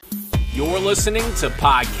You're listening to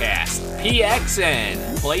Podcast PXN,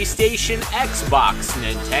 PlayStation, Xbox,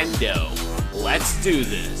 Nintendo. Let's do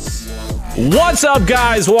this. What's up,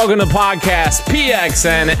 guys? Welcome to Podcast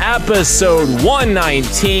PXN, episode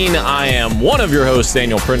 119. I am one of your hosts,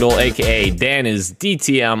 Daniel Prindle, aka Dan is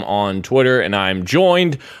DTM on Twitter, and I'm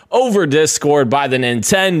joined over Discord by the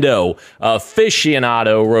Nintendo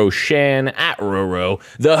aficionado Roshan at Roro,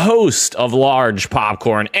 the host of Large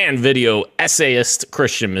Popcorn and video essayist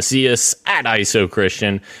Christian Macias at ISO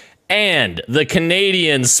Christian, and the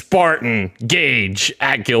Canadian Spartan Gage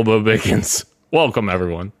at Gilbo Bickens. Welcome,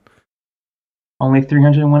 everyone. Only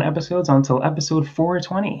 301 episodes until episode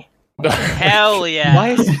 420. Hell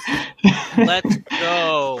yeah. Let's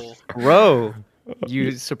go. Ro,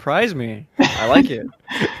 you surprised me. I like it.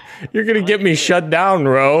 You're going to get me shut down,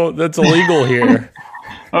 Ro. That's illegal here.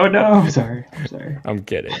 Oh, no. I'm sorry. I'm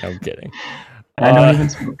kidding. I don't even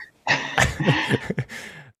smoke.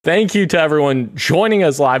 Thank you to everyone joining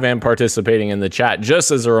us live and participating in the chat. Just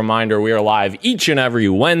as a reminder, we are live each and every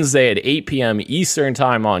Wednesday at 8 p.m. Eastern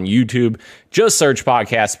Time on YouTube. Just search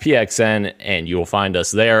Podcast PXN and you will find us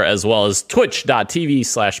there, as well as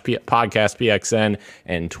twitch.tv/podcastpxn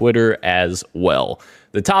and Twitter as well.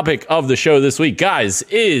 The topic of the show this week, guys,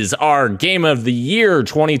 is our Game of the Year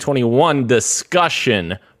 2021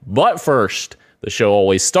 discussion. But first, the show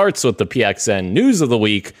always starts with the PXN news of the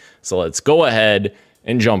week. So let's go ahead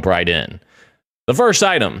and jump right in. The first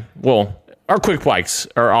item, well, our quick bites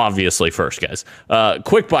are obviously first, guys.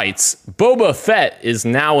 Quick bites. Boba Fett is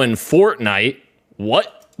now in Fortnite.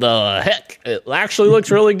 What the heck? It actually looks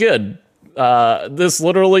really good. This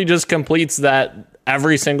literally just completes that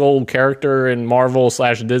every single character in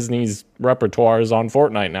Marvel/Disney's repertoire is on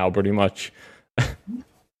Fortnite now, pretty much.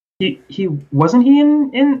 He wasn't he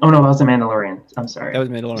in? Oh no, that was the Mandalorian. I'm sorry. That was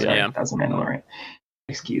Mandalorian. Sorry, Yeah, that was the Mandalorian.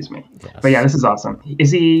 Excuse me. Yes. But yeah, this is awesome.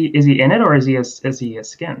 Is he in it, or is he a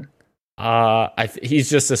skin? He's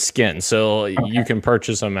just a skin, so you can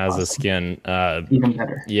purchase him as a skin. Even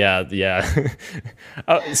better. Yeah.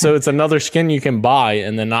 So it's another skin you can buy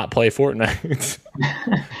and then not play Fortnite.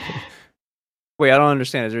 Wait, I don't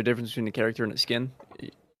understand. Is there a difference between a character and a skin?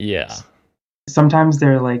 Yeah. Sometimes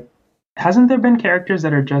they're like, hasn't there been characters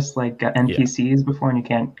that are just like NPCs before, and you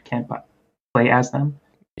can't play as them?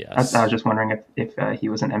 Yes. I was just wondering if he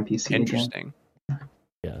was an NPC. Interesting. Again.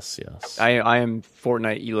 Yes. I am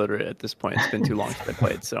Fortnite illiterate at this point. It's been too long since I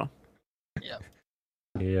played, so. Yeah.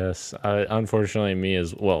 Yes. Unfortunately, me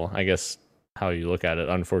as well. I guess how you look at it,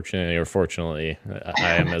 unfortunately or fortunately,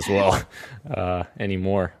 I am as well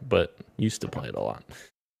anymore, but used to play it a lot.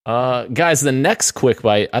 Guys, the next quick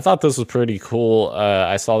bite, I thought this was pretty cool.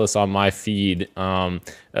 I saw this on my feed.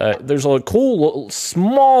 There's a cool,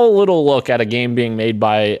 small little look at a game being made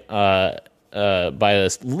by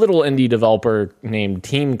this little indie developer named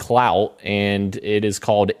Team Clout, and it is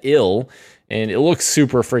called Ill, and it looks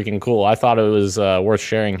super freaking cool. I thought it was worth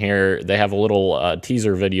sharing here. They have a little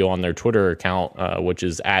teaser video on their Twitter account, which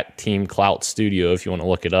is at Team Clout Studio, if you want to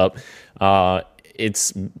look it up.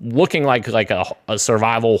 It's looking like a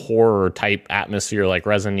survival horror type atmosphere, like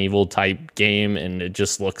Resident Evil type game, and it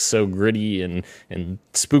just looks so gritty and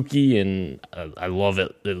spooky, and I love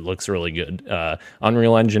it. It looks really good.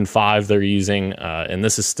 Unreal Engine 5 they're using, and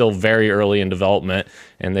this is still very early in development,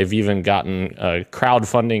 and they've even gotten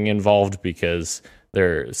crowdfunding involved because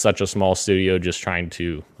they're such a small studio just trying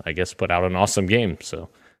to, I guess, put out an awesome game. So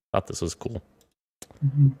I thought this was cool.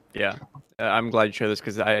 Mm-hmm. Yeah. I'm glad you shared this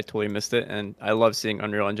because I totally missed it, and I love seeing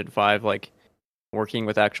Unreal Engine 5 like working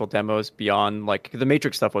with actual demos beyond like the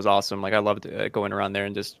Matrix stuff was awesome. Like I loved going around there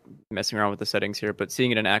and just messing around with the settings here, but seeing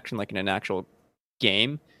it in action, like in an actual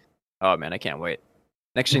game, oh man, I can't wait.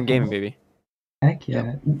 Next gen gaming, baby. Heck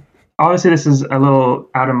yeah! Obviously, this is a little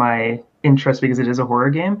out of my interest because it is a horror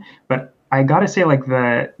game, but I gotta say, like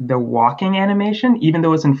the walking animation, even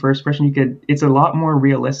though it's in first person, it's a lot more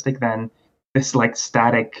realistic than this like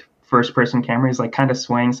static first person camera. He's like kind of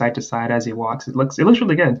swaying side to side as he walks. It looks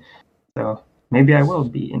really good. So maybe I will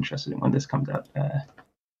be interested in when this comes out.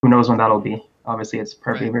 Who knows when that'll be? Obviously, it's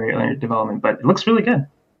probably very early development, but it looks really good.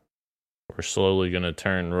 We're slowly gonna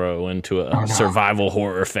turn Ro into a survival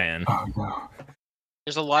horror fan. Oh no!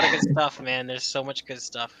 There's a lot of good stuff, man. There's so much good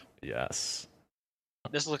stuff. Yes.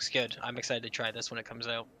 This looks good. I'm excited to try this when it comes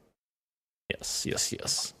out.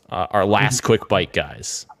 Yes. Our last quick bite,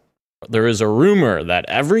 guys. There is a rumor that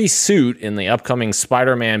every suit in the upcoming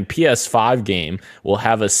Spider-Man PS5 game will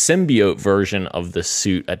have a symbiote version of the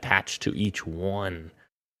suit attached to each one.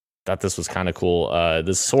 Thought this was kind of cool.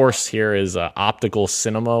 The source here is Optical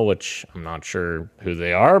Cinema, which I'm not sure who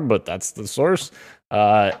they are, but that's the source.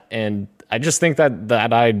 And I just think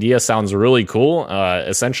that idea sounds really cool.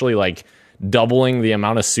 Essentially, like doubling the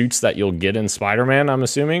amount of suits that you'll get in Spider-Man, I'm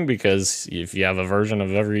assuming, because if you have a version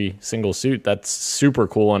of every single suit, that's super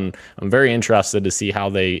cool. And I'm very interested to see how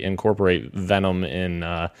they incorporate Venom in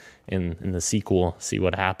the sequel. See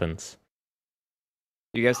what happens.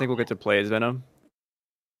 Do you guys think we'll get to play as Venom?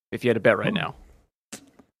 If you had to bet right now.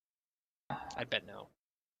 I bet no.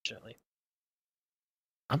 Unfortunately.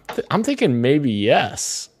 I'm thinking maybe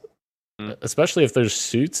yes. Especially if there's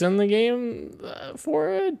suits in the game for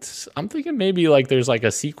it. I'm thinking maybe like there's like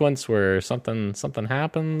a sequence where something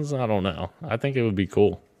happens. I don't know. I think it would be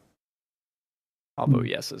cool. I'll vote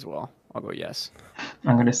yes as well. I'll go yes.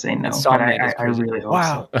 I'm going to say no, but Insomniac is I crazy. really hope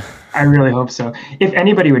Wow. so. I really hope so. If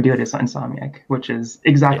anybody would do it, it's Insomniac, which is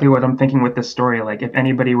exactly what I'm thinking with this story. Like, if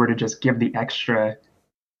anybody were to just go the extra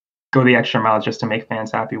mile just to make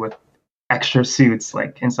fans happy with extra suits,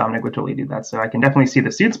 like Insomniac would totally do that. So I can definitely see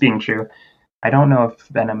the suits being true. I don't know if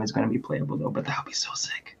Venom is going to be playable though, but that would be so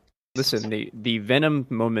sick. Listen, the Venom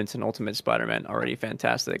moments in Ultimate Spider-Man are already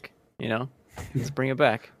fantastic. You know, let's bring it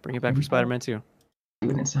back. Bring it back for Spider-Man 2. Do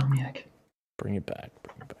an Insomniac. Bring it back.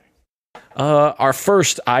 Our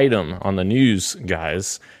first item on the news,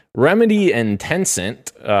 guys. Remedy and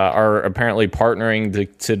Tencent are apparently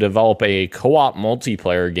partnering to develop a co-op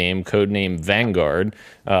multiplayer game codenamed Vanguard.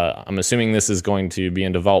 I'm assuming this is going to be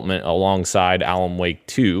in development alongside Alan Wake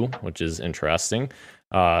 2, which is interesting.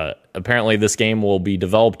 Apparently, this game will be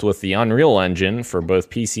developed with the Unreal Engine for both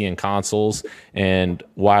PC and consoles. And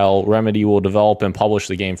while Remedy will develop and publish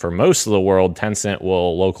the game for most of the world, Tencent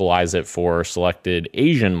will localize it for selected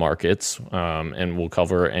Asian markets and will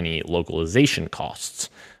cover any localization costs.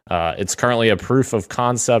 It's currently a proof of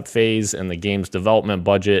concept phase, and the game's development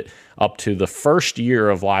budget up to the first year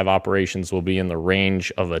of live operations will be in the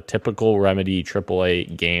range of a typical Remedy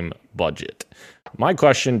AAA game budget. My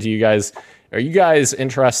question to you guys, are you guys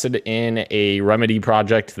interested in a Remedy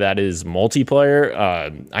project that is multiplayer?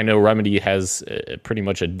 I know Remedy has pretty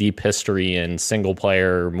much a deep history in single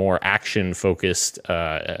player, more action focused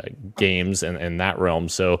games in that realm.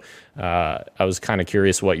 So I was kind of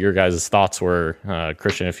curious what your guys' thoughts were.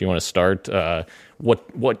 Christian, if you want to start,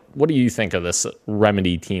 what do you think of this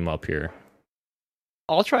Remedy team up here?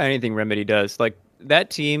 I'll try anything Remedy does. Like, that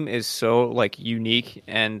team is so like unique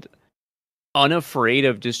and unafraid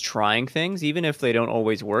of just trying things, even if they don't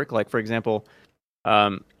always work. Like, for example,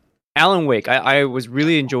 Alan Wake. I was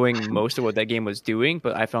really enjoying most of what that game was doing,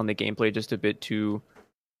 but I found the gameplay just a bit too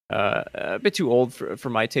old for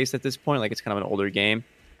my taste at this point. Like, it's kind of an older game,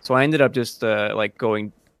 so I ended up just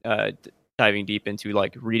diving deep into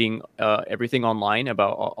like reading everything online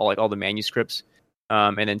about all the manuscripts.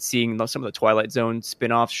 And then seeing some of the Twilight Zone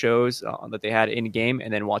spin-off shows that they had in-game,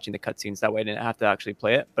 and then watching the cutscenes. That way I didn't have to actually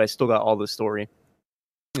play it, but I still got all the story,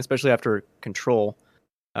 especially after Control.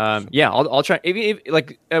 I'll try,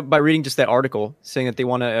 by reading just that article saying that they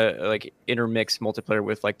want to intermix multiplayer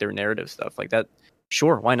with like their narrative stuff like that.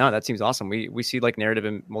 Sure, why not? That seems awesome. We see like narrative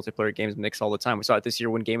and multiplayer games mix all the time. We saw it this year,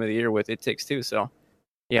 win Game of the Year with It Takes Two. So,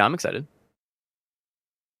 yeah, I'm excited.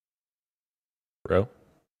 Bro,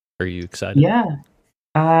 are you excited? Yeah.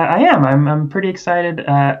 I am. I'm pretty excited.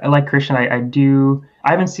 Like Christian, I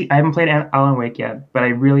haven't played Alan Wake yet, but I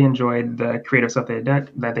really enjoyed the creative stuff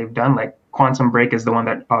that they've done. Like Quantum Break is the one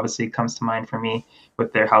that obviously comes to mind for me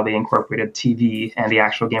with how they incorporated TV and the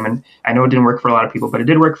actual game. And I know it didn't work for a lot of people, but it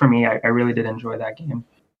did work for me. I really did enjoy that game.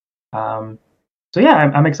 So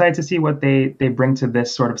yeah, I'm excited to see what they bring to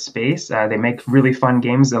this sort of space. They make really fun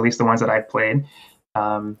games, at least the ones that I've played.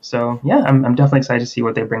 So yeah, I'm definitely excited to see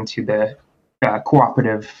what they bring to the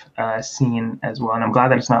cooperative scene as well, and I'm glad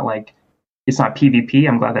that it's not PvP.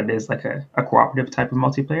 I'm glad that it is like a cooperative type of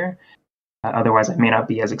multiplayer. Otherwise, I may not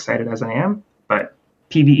be as excited as I am. But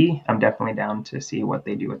PvE, I'm definitely down to see what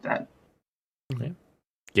they do with that. Okay.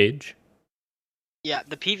 Gage? Yeah,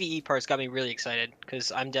 the PvE part's got me really excited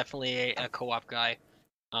because I'm definitely a co-op guy.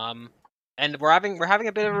 And we're having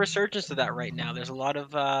a bit of a resurgence of that right now. There's a lot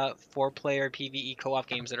of 4-player PvE co-op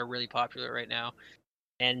games that are really popular right now,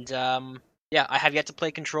 and yeah, I have yet to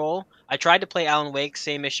play Control. I tried to play Alan Wake,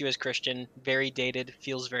 same issue as Christian. Very dated,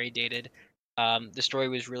 feels very dated. The story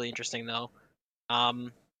was really interesting though.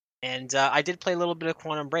 And I did play a little bit of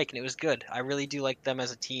Quantum Break, and it was good. I really do like them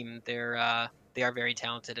as a team. They are very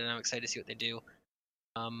talented, and I'm excited to see what they do.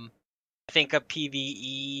 I think a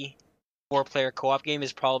PvE 4-player co-op game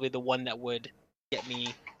is probably the one that would get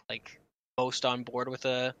me like most on board with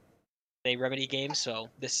a Remedy game. So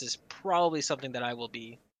this is probably something that I will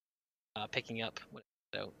be picking up when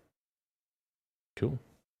it's out. Cool.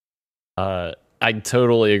 I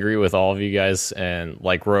totally agree with all of you guys, and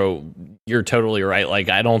like Ro, you're totally right. Like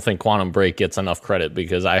I don't think Quantum Break gets enough credit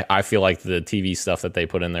because I feel like the TV stuff that they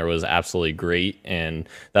put in there was absolutely great, and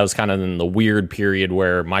that was kind of in the weird period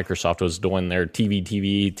where Microsoft was doing their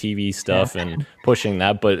TV stuff and pushing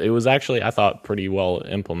that, but it was actually, I thought, pretty well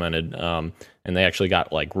implemented. And they actually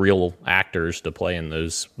got like real actors to play in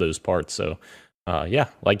those parts. So yeah,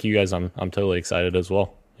 like you guys, I'm totally excited as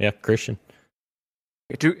well. Yeah, Christian.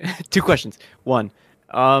 Two questions. One,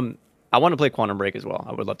 I want to play Quantum Break as well.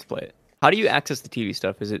 I would love to play it. How do you access the TV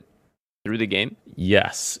stuff? Is it through the game?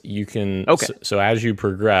 Yes, you can. Okay. So as you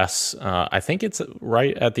progress, I think it's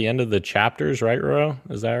right at the end of the chapters, right, Ro?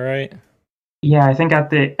 Is that right? Yeah, I think at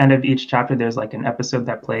the end of each chapter, there's like an episode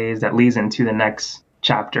that plays that leads into the next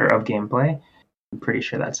chapter of gameplay. I'm pretty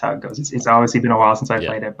sure that's how it goes. It's obviously been a while since I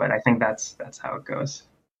played it, but I think that's how it goes.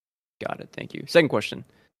 Got it. Thank you. Second question.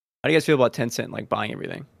 How do you guys feel about Tencent like buying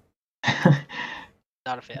everything?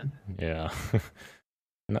 Not a fan. Yeah.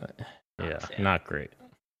 Not great.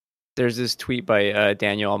 There's this tweet by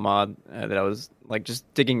Daniel Ahmad that I was like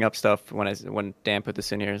just digging up stuff when Dan put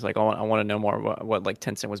this in here. It's like, I want to know more about what like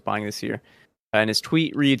Tencent was buying this year. And his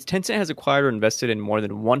tweet reads, Tencent has acquired or invested in more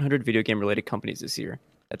than 100 video game related companies this year.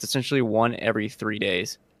 That's essentially one every 3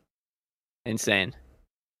 days. Insane.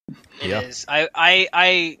 It is.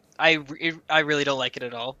 I really don't like it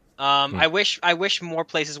at all. I wish more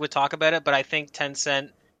places would talk about it, but I think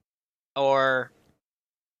Tencent or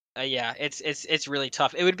it's really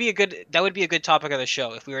tough. That would be a good topic of the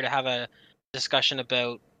show if we were to have a discussion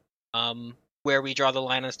about where we draw the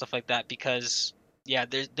line and stuff like that, because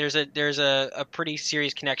there's a pretty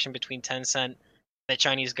serious connection between Tencent, the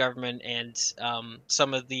Chinese government, and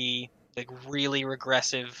some of the like really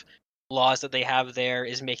regressive laws that they have there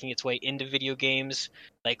is making its way into video games.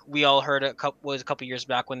 Like we all heard a couple years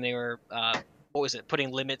back when they were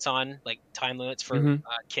putting limits on, like time limits for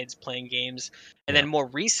kids playing games. And then more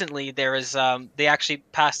recently there is they actually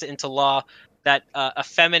passed it into law that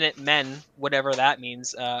effeminate men, whatever that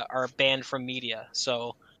means, are banned from media.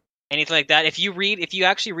 So anything like that, if you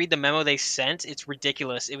actually read the memo they sent, it's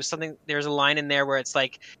ridiculous. It was something, there's a line in there where it's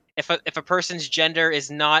like, if a person's gender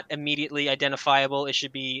is not immediately identifiable, it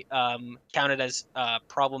should be counted as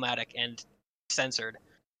problematic and censored.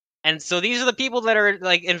 And so these are the people that are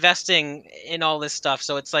like investing in all this stuff.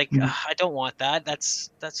 So it's like, I don't want that.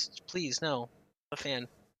 That's please no, I'm a fan.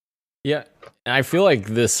 Yeah, I feel like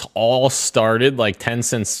this all started like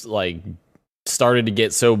Tencent's like started to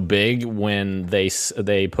get so big when they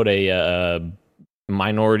put a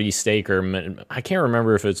minority stake, or I can't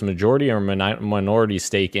remember if it's majority or minority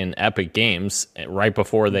stake in Epic Games right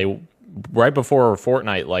before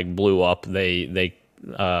Fortnite like blew up. They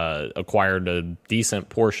acquired a decent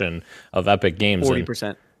portion of Epic Games.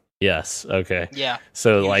 40%. Yes. Okay. Yeah.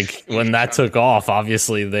 So like when that took off,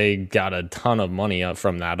 obviously they got a ton of money up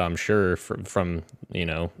from that, I'm sure, from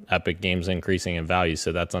Epic Games increasing in value.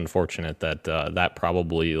 So that's unfortunate that that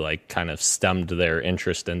probably like kind of stemmed their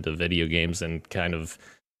interest into video games and kind of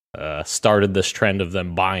started this trend of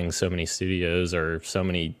them buying so many studios or so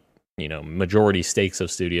many majority stakes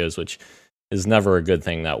of studios, which is never a good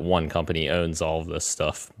thing that one company owns all of this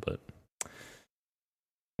stuff, but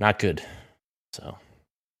not good. So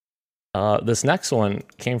this next one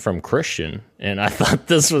came from Christian, and I thought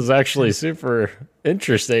this was actually super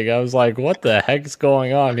interesting. I was like, what the heck's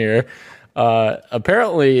going on here?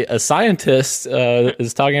 Apparently, a scientist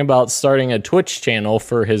is talking about starting a Twitch channel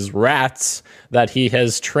for his rats that he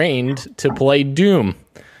has trained to play Doom.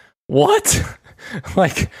 What?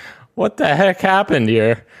 Like, what the heck happened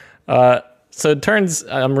here? So it turns,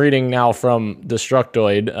 I'm reading now from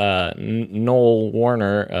Destructoid, Noel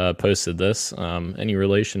Warner posted this. Any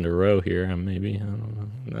relation to Ro here? Maybe, I don't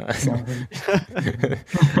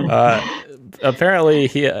know. Apparently,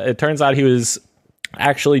 it turns out he was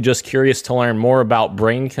actually just curious to learn more about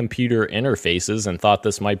brain-computer interfaces and thought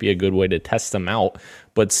this might be a good way to test them out.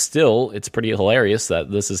 But still, it's pretty hilarious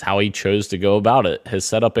that this is how he chose to go about it. His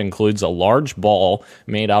setup includes a large ball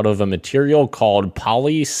made out of a material called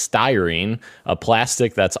polystyrene, a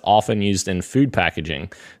plastic that's often used in food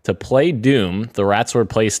packaging. To play Doom, the rats were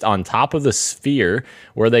placed on top of the sphere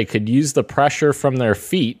where they could use the pressure from their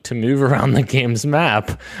feet to move around the game's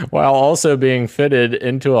map, while also being fitted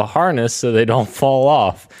into a harness so they don't fall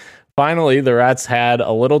off. Finally, the rats had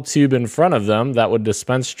a little tube in front of them that would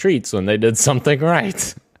dispense treats when they did something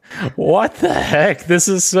right. What the heck? This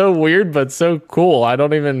is so weird, but so cool. I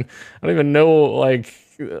don't even know, like,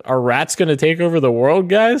 are rats going to take over the world,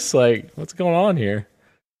 guys? Like, what's going on here?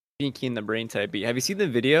 Pinky in the brain type beat. Have you seen the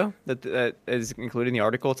video that is included in the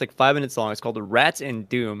article? It's like 5 minutes long. It's called "Rats in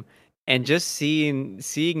Doom," and just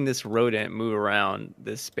seeing this rodent move around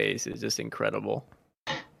this space is just incredible.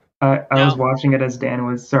 I was watching it as Dan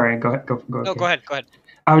was. Sorry, go ahead. Go. No, go ahead.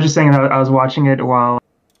 I was just saying that I was watching it while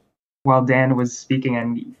Dan was speaking,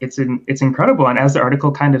 and it's incredible. And as the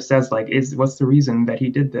article kind of says, like, what's the reason that he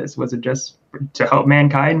did this? Was it just to help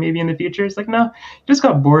mankind maybe in the future? It's like, no, he just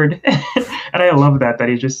got bored, and I love that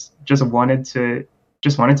he just wanted to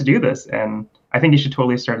do this. And I think he should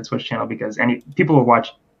totally start a Twitch channel, because people will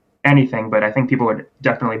watch anything, but I think people would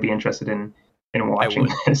definitely be interested in watching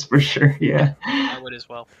this for sure. Yeah, I would as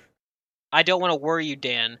well. I don't want to worry you,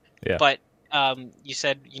 Dan, but you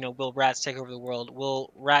said, will rats take over the world?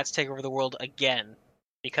 Will rats take over the world again?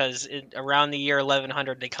 Because around the year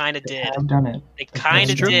 1100, they kind of did. I've done it. They kind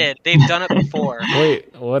of did. They've done it before.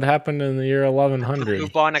 Wait, what happened in the year 1100?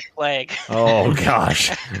 Bubonic plague. Oh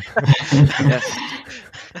gosh.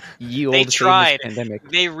 They tried. Pandemic.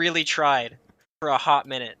 They really tried for a hot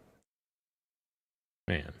minute.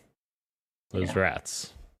 Man, those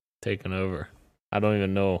rats taking over. I don't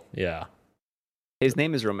even know. Yeah. His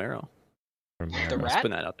name is Romero. The rat?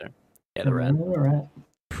 Putting that out there. Yeah, the rat.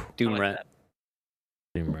 Doom rat.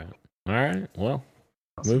 Doom rat. All right. Well,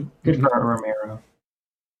 good for Romero.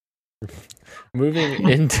 Moving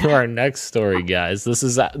into our next story, guys. This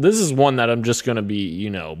is one that I'm just gonna be,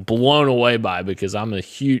 blown away by, because I'm a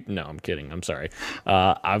huge. No, I'm kidding. I'm sorry.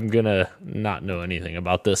 I'm gonna not know anything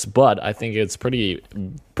about this, but I think it's pretty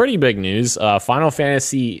big news. Final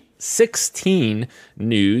Fantasy 16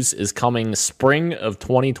 news is coming spring of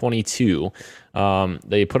 2022.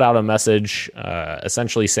 They put out a message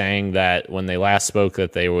essentially saying that when they last spoke,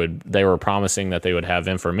 that they were promising that they would have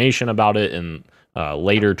information about it in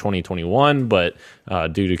later 2021, but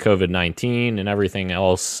due to COVID-19 and everything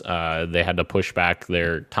else, they had to push back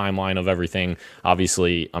their timeline of everything.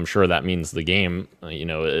 Obviously, I'm sure that means the game,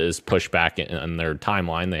 is pushed back in their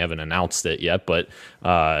timeline. They haven't announced it yet, but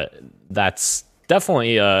that's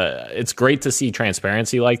definitely it's great to see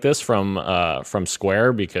transparency like this from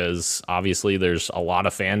Square, because obviously there's a lot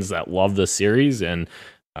of fans that love the series, and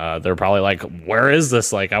they're probably like, where is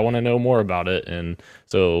this? Like, I want to know more about it. And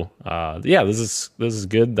so this is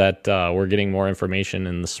good that we're getting more information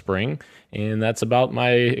in the spring. And that's about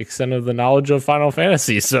my extent of the knowledge of Final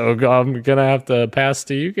Fantasy. So I'm gonna have to pass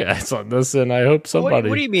to you guys on this, and I hope somebody.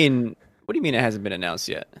 What do you mean it hasn't been announced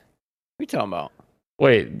yet? What are you talking about?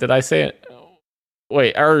 Wait, did I say it?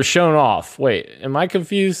 Wait, or shown off. Wait, am I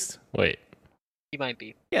confused? Wait. You might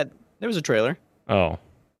be. Yeah, there was a trailer. Oh.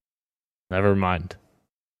 Never mind.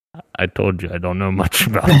 I told you I don't know much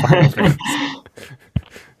about Final Fantasy.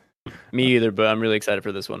 Me either, but I'm really excited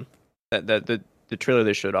for this one. The trailer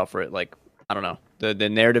they showed off for it, like, I don't know. The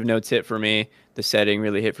narrative notes hit for me. The setting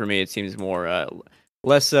really hit for me. It seems more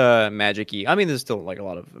less magic-y. I mean, there's still like a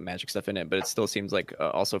lot of magic stuff in it, but it still seems like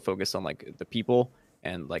also focused on like the people.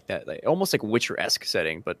 And like that, like, almost like Witcher-esque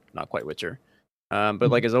setting, but not quite Witcher. But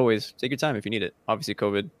like as always, take your time if you need it. Obviously,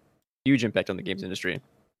 COVID, huge impact on the games industry.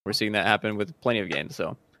 We're seeing that happen with plenty of games,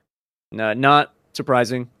 so not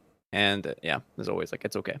surprising. And as always, like,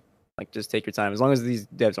 it's okay. Like, just take your time. As long as these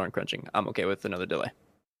devs aren't crunching, I'm okay with another delay.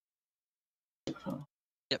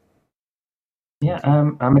 Yep. Yeah,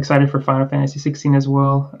 I'm excited for Final Fantasy 16 as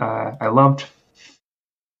well. I loved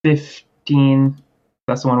 15.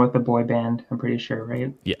 That's the one with the boy band, I'm pretty sure,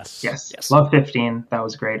 right? Yes. Love 15. That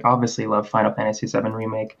was great. Obviously, love Final Fantasy 7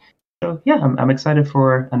 Remake. So, yeah, I'm excited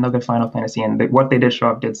for another Final Fantasy. And what they did show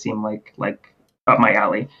up did seem like up my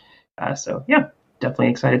alley. So, yeah, definitely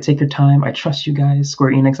excited. Take your time. I trust you guys.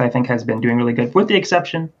 Square Enix, I think, has been doing really good, with the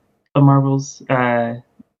exception of Marvel's The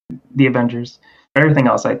Avengers. But everything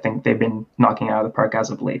else, I think they've been knocking out of the park as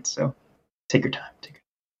of late. So, take your time.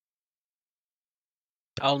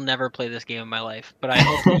 I'll never play this game in my life, but I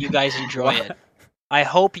hope that you guys enjoy it. I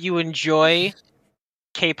hope you enjoy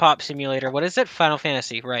K-pop Simulator. What is it? Final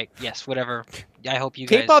Fantasy, right? Yes, whatever. I hope you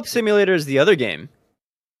guys. K-pop Simulator is the other game.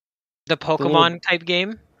 The Pokemon type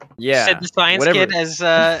game. Yeah. Said the science kid as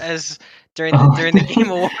during the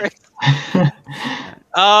Game Awards.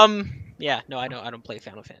 Yeah. No, I don't play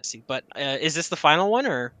Final Fantasy, but is this the final one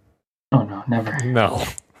or? Oh no, never. No.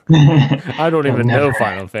 I don't even know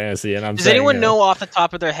Final Fantasy, and Does anyone know off the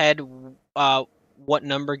top of their head what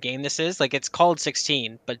number game this is? Like, it's called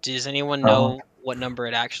 16, but does anyone know what number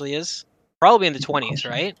it actually is? Probably in the 20s,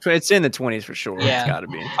 right? It's in the 20s for sure. Yeah, it's got to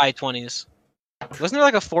be high 20s. Wasn't there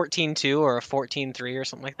like a 14-2 or a 14-3 or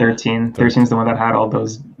something like that? 13. 13 is the one that had all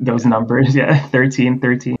those numbers. Yeah, 13.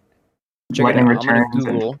 Lightning Returns.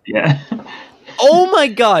 Google. Yeah. Oh my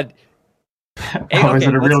God. Hey, is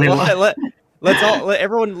it a really long? Let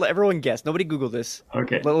everyone guess. Nobody Google this.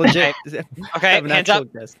 Okay. Legit. Okay, hands up.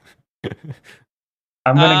 Guess.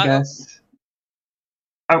 I'm gonna guess.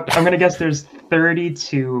 I'm gonna guess there's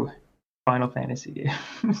 32 Final Fantasy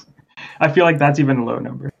games. I feel like that's even a low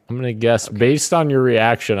number. I'm gonna guess based on your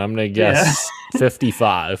reaction. I'm gonna guess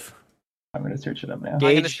 55. I'm gonna search it up now. I'm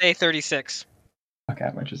gonna Gage. say 36. Okay,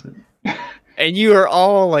 how much is it? And you are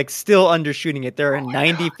all like still undershooting it. There are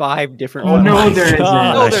 95 different Oh, ones. no, there isn't. No,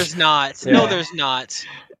 Gosh. there's not. Yeah. No, there's not.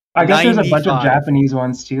 I guess there's a bunch of 95. Japanese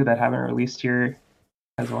ones too that haven't released here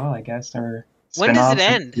as well. I guess or When does it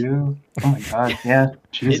spin-offs end? too. Oh my god, yeah, It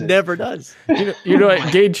Jesus. never does. You know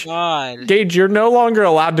what, Gage? God. Gage, you're no longer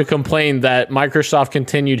allowed to complain that Microsoft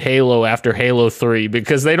continued Halo after Halo 3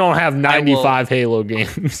 because they don't have 95 Halo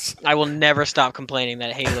games. I will never stop complaining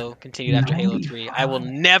that Halo continued after Halo 3. I will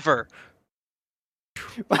never.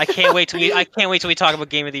 I can't wait till we talk about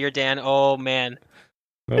Game of the Year, Dan. Oh man.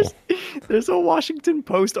 Oh. There's a Washington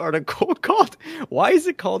Post article called "Why is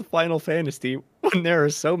it called Final Fantasy when there are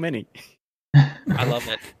so many?" I love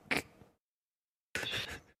it. All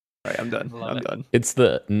right, I'm done. Love I'm it. done. It's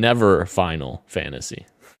the never Final Fantasy.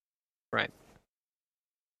 Right.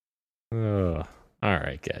 All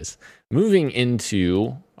right, guys. Moving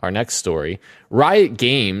into our next story, Riot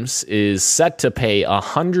Games is set to pay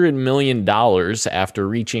 $100 million after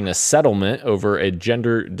reaching a settlement over a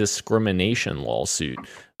gender discrimination lawsuit.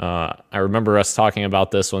 I remember us talking about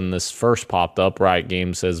this when this first popped up. Riot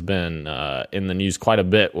Games has been in the news quite a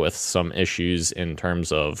bit with some issues in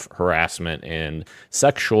terms of harassment and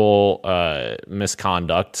sexual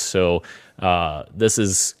misconduct. So this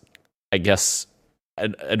is, I guess,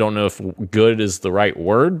 I don't know if good is the right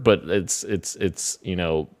word, but it's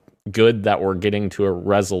good that we're getting to a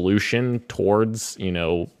resolution towards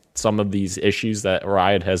some of these issues that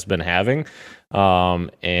Riot has been having,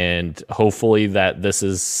 and hopefully that this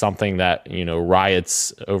is something that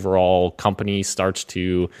Riot's overall company starts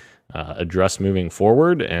to address moving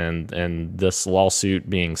forward, and this lawsuit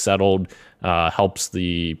being settled helps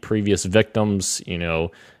the previous victims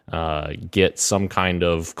get some kind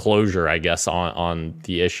of closure, I guess, on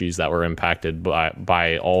the issues that were impacted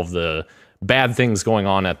by all of the bad things going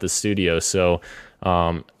on at the studio. So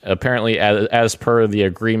apparently, as per the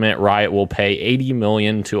agreement, Riot will pay $80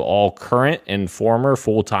 million to all current and former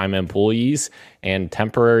full-time employees and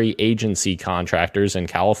temporary agency contractors in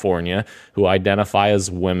California who identify as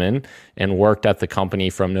women and worked at the company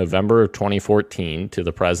from November of 2014 to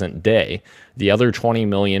the present day. The other $20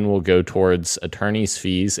 million will go towards attorneys'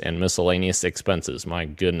 fees and miscellaneous expenses. My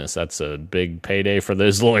goodness, that's a big payday for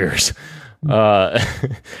those lawyers.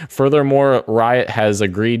 Furthermore, Riot has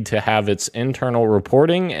agreed to have its internal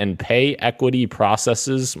reporting and pay equity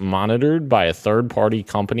processes monitored by a third-party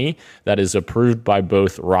company that is approved by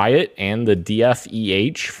both Riot and the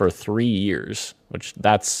DFEH for 3 years, which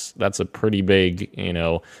that's a pretty big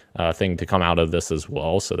thing to come out of this as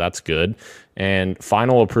well. So that's good. And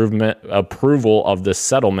final approval of this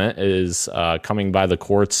settlement is coming by the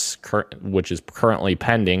courts, which is currently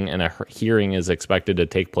pending, and a hearing is expected to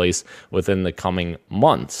take place within the coming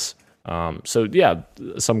months. So yeah,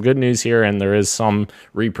 some good news here, and there is some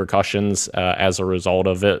repercussions as a result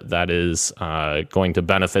of it that is going to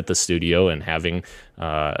benefit the studio and having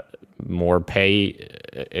more pay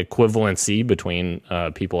equivalency between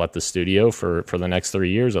people at the studio for the next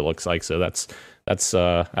 3 years, it looks like. So that's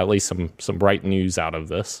at least some bright news out of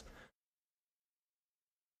this.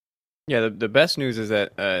 Yeah, the best news is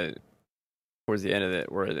that towards the end of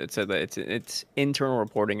it, where it said that its internal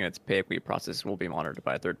reporting and its pay equity process will be monitored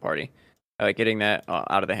by a third party. Getting that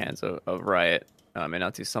out of the hands of Riot and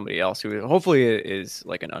not to somebody else who hopefully is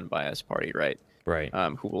like an unbiased party, right? Right.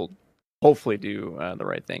 Who will hopefully do the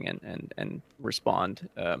right thing and respond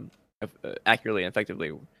accurately and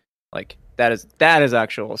effectively. Like that is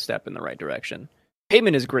actual step in the right direction.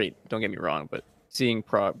 Payment is great, don't get me wrong, but seeing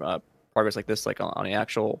progress like this, like on the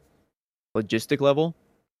actual logistic level,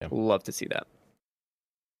 love to see that.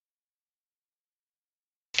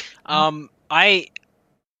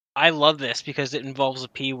 I love this because it involves a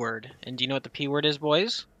P word. And do you know what the P word is,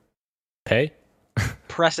 boys? Pay?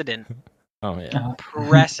 Precedent. Oh yeah.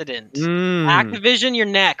 Precedent. Activision, you're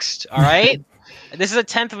next. All right. This is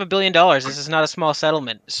 $1/10 of $1 billion. This is not a small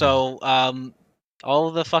settlement. So, all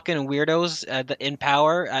of the fucking weirdos in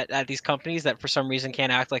power at these companies that for some reason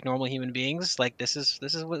can't act like normal human beings, like this is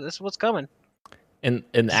what's coming. And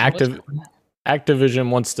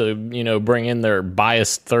Activision wants to, bring in their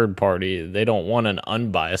biased third party. They don't want an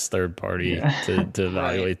unbiased third party to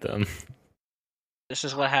evaluate them. This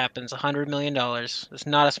is what happens. $100 million. It's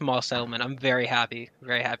not a small settlement. I'm very happy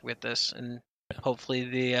with this, and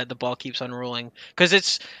hopefully the ball keeps on rolling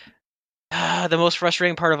because The most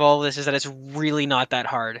frustrating part of all of this is that it's really not that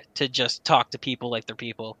hard to just talk to people like they're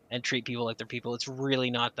people and treat people like they're people. It's really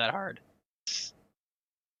not that hard.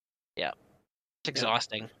 Yeah. It's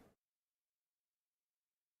exhausting.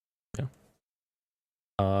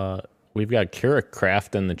 We've got Keurig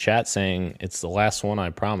Craft in the chat saying it's the last one, I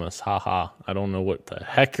promise. Haha. I don't know what the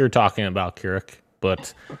heck you're talking about, Keurig,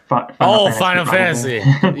 but Final Fantasy.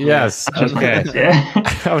 Yes. Okay.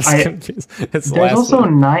 I was confused. It's the there's last also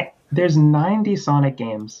one. There's 90 Sonic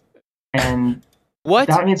games, and What?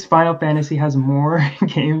 that means Final Fantasy has more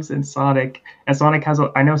games than Sonic. And Sonic has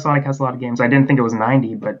I know Sonic has a lot of games. I didn't think it was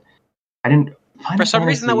 90, but I didn't. For some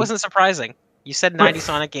reason, that wasn't surprising. You said 90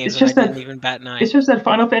 Sonic games, and I didn't even bat 9. It's just that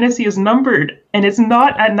Final Fantasy is numbered, and it's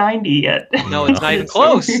not at 90 yet. No, it's not even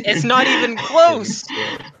close. It's not even close.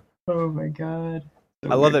 Oh my god.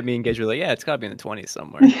 I love that me and Gage were like, yeah, it's got to be in the 20s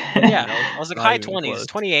somewhere. Yeah, I was like Not high even 20s, close.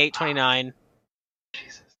 28, 29.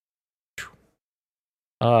 Jesus.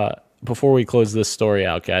 Before we close this story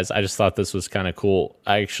out, guys, I just thought this was kind of cool.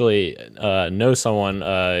 I actually know someone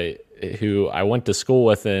who I went to school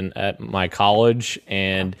with at my college,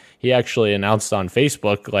 and he actually announced on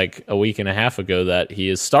Facebook like a week and a half ago that he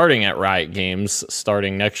is starting at Riot Games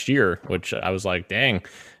starting next year, which I was like, dang.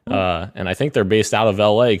 And I think they're based out of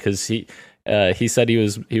LA because he said he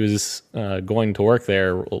was going to work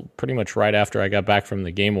there pretty much right after I got back from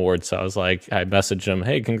the Game Awards. So I was like, I messaged him,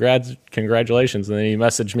 hey, congratulations. And then he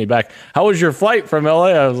messaged me back, how was your flight from LA?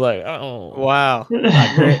 I was like, oh, Wow.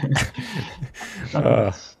 not great.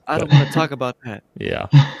 I don't want to talk about that. Yeah.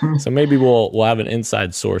 So maybe we'll have an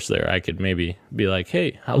inside source there. I could maybe be like,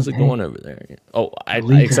 hey, how's it going over there? Oh,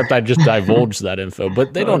 except I just divulged that info,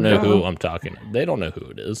 but they don't know who I'm talking to. They don't know who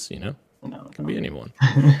it is, you know? It could be anyone.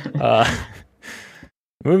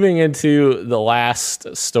 Moving into the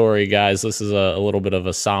last story, guys. This is a little bit of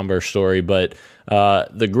a somber story, but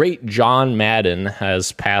the great John Madden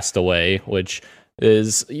has passed away, which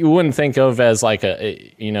is you wouldn't think of as like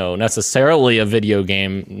necessarily a video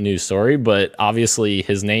game news story, but obviously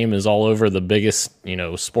his name is all over the biggest,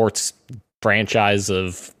 sports franchise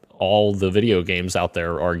of all the video games out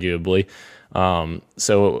there, arguably.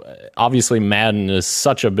 So obviously Madden is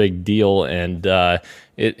such a big deal, and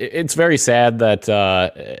it's very sad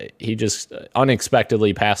that he just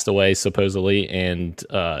unexpectedly passed away, supposedly, and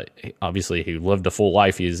obviously he lived a full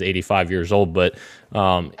life. He's 85 years old, but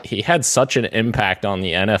he had such an impact on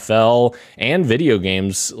the NFL and video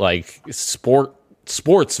games, like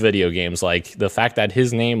sports video games, like the fact that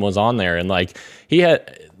his name was on there, and like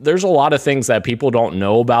there's a lot of things that people don't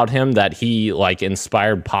know about him that he like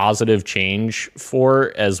inspired positive change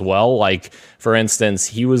for as well. Like, for instance,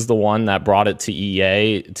 he was the one that brought it to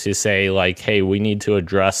EA to say like, hey, we need to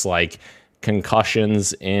address like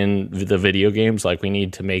concussions in the video games. Like, we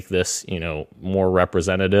need to make this, more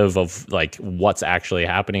representative of like what's actually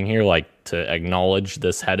happening here, like to acknowledge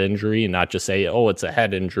this head injury and not just say, oh, it's a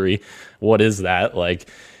head injury. What is that? Like,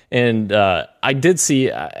 and I did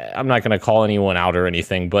see, I'm not going to call anyone out or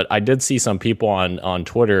anything, but I did see some people on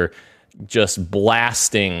Twitter just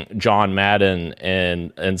blasting John Madden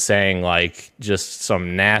and saying like just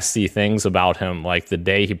some nasty things about him, like the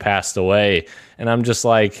day he passed away. And I'm just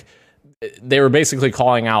like, they were basically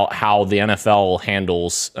calling out how the NFL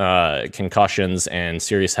handles concussions and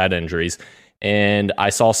serious head injuries. And I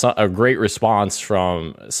saw a great response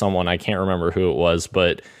from someone, I can't remember who it was,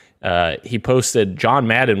 but he posted, John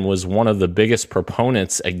Madden was one of the biggest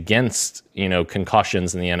proponents against,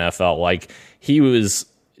 concussions in the NFL. Like,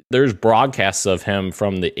 there's broadcasts of him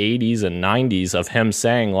from the 80s and 90s of him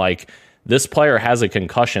saying like, this player has a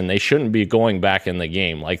concussion, they shouldn't be going back in the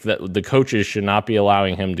game. Like, the coaches should not be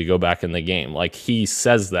allowing him to go back in the game. Like, he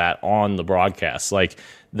says that on the broadcast. Like,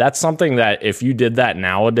 that's something that if you did that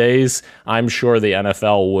nowadays, I'm sure the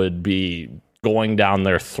NFL would be going down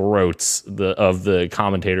their throats of the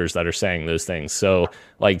commentators that are saying those things. So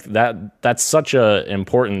like that's such a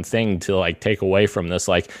important thing to like take away from this.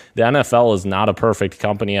 Like, the NFL is not a perfect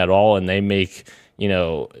company at all, and they make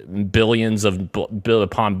billions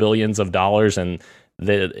upon billions of dollars, and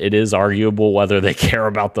it is arguable whether they care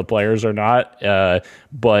about the players or not.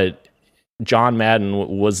 But John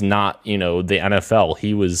Madden was not, the NFL.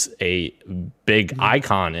 He was a big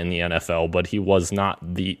icon in the NFL, but he was not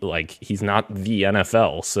he's not the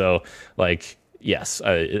NFL. So like, yes,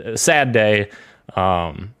 a sad day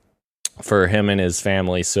for him and his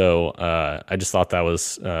family. So I just thought that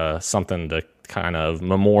was something to kind of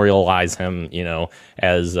memorialize him,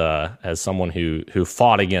 as someone who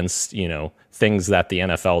fought against, things that the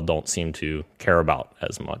NFL don't seem to care about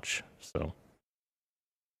as much. So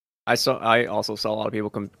I also saw a lot of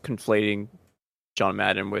people conflating John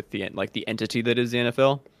Madden with the entity that is the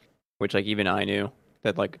NFL. which like even I knew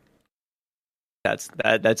that like that's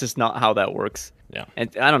just not how that works. Yeah.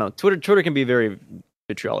 And I don't know, Twitter can be a very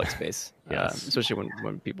vitriolic space. Yes. Especially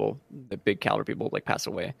when people, the big caliber people, like pass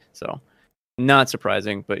away. So not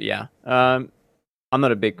surprising, but yeah. I'm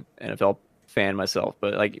not a big NFL fan myself,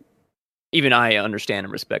 but like even I understand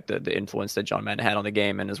and respect the influence that John Madden had on the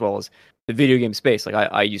game, and as well as the video game space. Like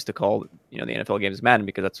I used to call the NFL games Madden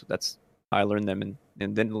because that's how I learned them,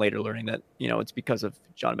 and then later learning that it's because of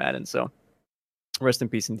John Madden. So rest in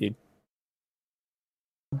peace, indeed.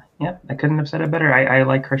 Yeah, I couldn't have said it better. I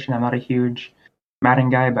like Christian. I'm not a huge Madden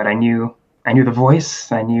guy, but I knew the voice,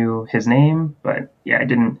 I knew his name, but yeah, I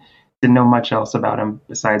didn't know much else about him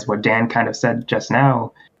besides what Dan kind of said just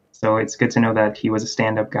now. So it's good to know that he was a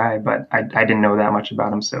stand-up guy, but I didn't know that much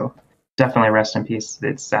about him. So definitely rest in peace.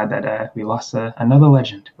 It's sad that we lost another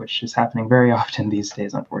legend, which is happening very often these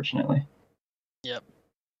days, unfortunately. Yep.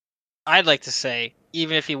 I'd like to say,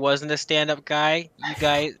 even if he wasn't a stand-up guy, you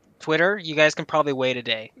guys, Twitter, you guys can probably wait a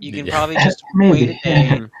day. You can probably just wait a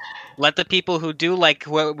day. Let the people who do like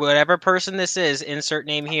whatever person this is, insert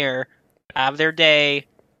name here, have their day,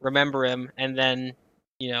 remember him, and then,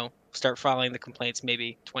 start filing the complaints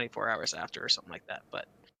maybe 24 hours after or something like that. But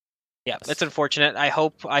yeah, it's unfortunate.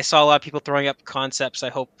 I saw a lot of people throwing up concepts. I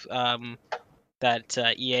hope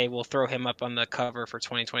that EA will throw him up on the cover for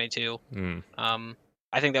 2022.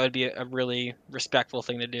 I think that would be a really respectful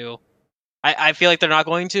thing to do. I feel like they're not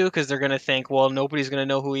going to, because they're going to think, well, nobody's going to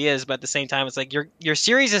know who he is. But at the same time, it's like your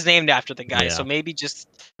series is named after the guy, so maybe just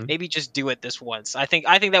do it this once. I think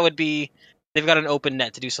that would be, they've got an open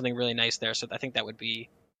net to do something really nice there. So I think that would be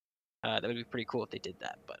pretty cool if they did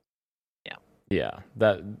that. But yeah,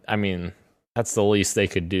 that's the least they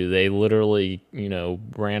could do. They literally,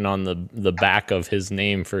 ran on the back of his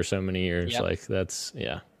name for so many years. Yep. Like that's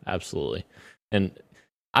absolutely. And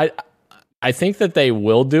I think that they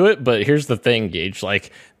will do it, but here's the thing, Gage.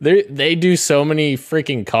 Like they do so many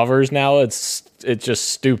freaking covers now. It's just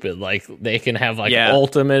stupid. Like they can have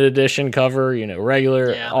Ultimate Edition cover,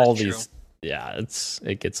 regular, all these. True. Yeah,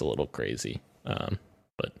 it gets a little crazy.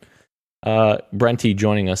 But Brenty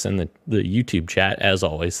joining us in the YouTube chat as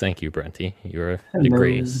always. Thank you, Brenty. You're the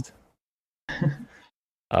greatest.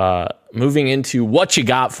 Moving into what you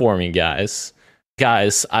got for me, guys.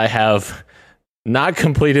 Guys, I have not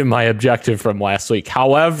completed my objective from last week.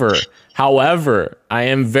 However, I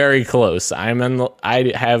am very close. I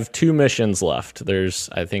have 2 missions left. There's,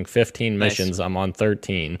 I think, 15 missions. I'm on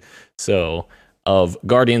 13. So, of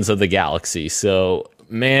Guardians of the Galaxy. So,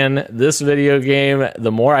 man, this video game,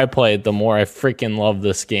 the more I play it, the more I freaking love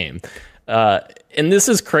this game. And this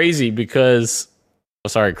is crazy because,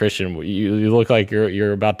 sorry, Christian, you look like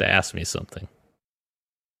you're about to ask me something.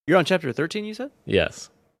 You're on chapter 13, you said? Yes.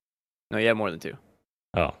 No, you have more than 2.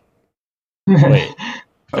 Oh. Wait.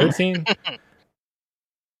 13?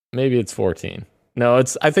 Maybe it's 14. No,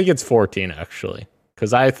 I think it's 14 actually.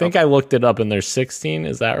 Because I think I looked it up and there's 16.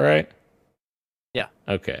 Is that right? Yeah.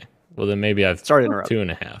 Okay. Well, then maybe I've sorry to interrupt.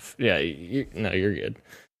 2.5. Yeah. You're good.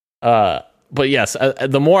 But yes,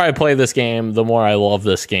 the more I play this game, the more I love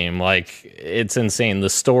this game. Like, it's insane. The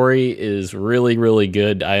story is really, really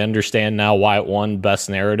good. I understand now why it won Best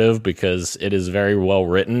Narrative, because it is very well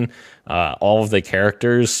written. All of the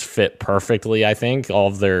characters fit perfectly, I think. All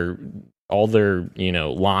their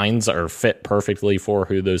lines are fit perfectly for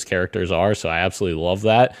who those characters are. So I absolutely love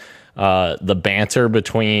that. The banter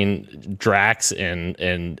between Drax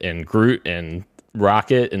and Groot and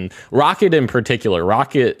Rocket in particular.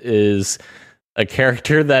 Rocket is a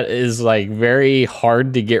character that is like very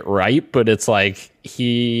hard to get right, but it's like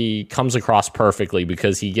he comes across perfectly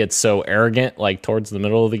because he gets so arrogant like towards the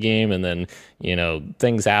middle of the game, and then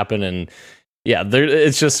things happen, and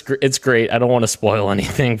it's great. I don't want to spoil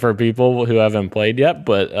anything for people who haven't played yet,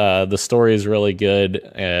 but the story is really good.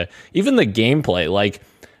 Even the gameplay, like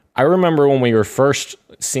I remember when we were first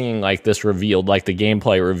seeing like this revealed, like the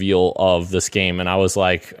gameplay reveal of this game, and I was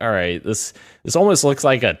like, all right, this almost looks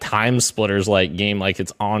like a Time Splitters like game, like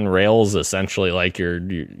it's on rails essentially, like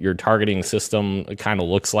your targeting system kind of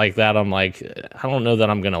looks like that. I'm like, I don't know that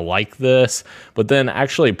I'm gonna like this, but then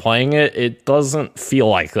actually playing it doesn't feel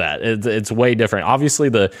like that. It's way different. Obviously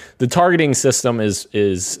the targeting system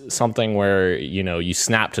is something where you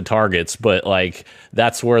snap to targets, but like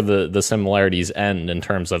that's where the similarities end in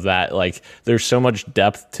terms of that. Like there's so much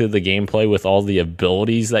depth to the gameplay with all the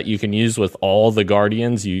abilities that you can use with all the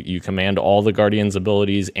Guardians. You command all the the Guardians'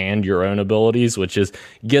 abilities and your own abilities, which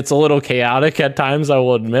gets a little chaotic at times, I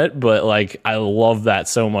will admit, but like I love that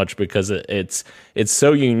so much because it's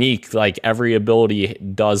so unique. Like every ability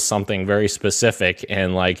does something very specific,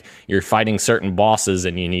 and like you're fighting certain bosses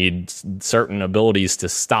and you need certain abilities to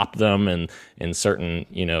stop them, and certain,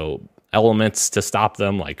 elements to stop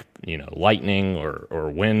them, like lightning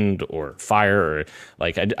or wind or fire, or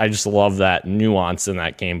like I just love that nuance in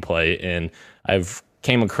that gameplay, and I've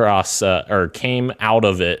came out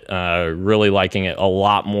of it really liking it a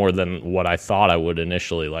lot more than what I thought I would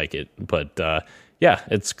initially like it. But yeah,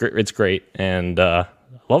 it's great, and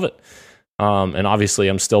love it. And obviously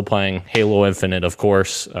I'm still playing Halo Infinite, of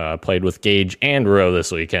course. Played with Gage and Ro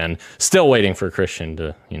this weekend. Still waiting for Christian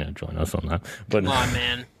to join us on that. But Come on,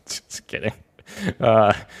 man. Just kidding.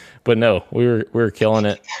 But no, we were killing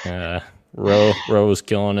it. Ro was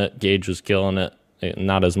killing it. Gage was killing it.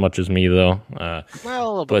 Not as much as me though. Well, a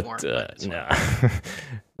little bit more. No.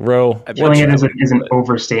 Ro, Killing it is an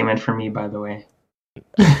overstatement for me, by the way.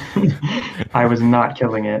 I was not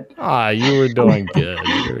killing it. You were doing good.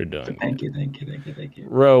 You were doing. Thank you.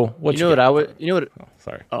 Ro, what You know what I would? You know what? Oh,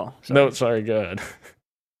 sorry. Oh, sorry. No, sorry. Go ahead.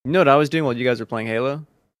 You know what I was doing while you guys were playing Halo?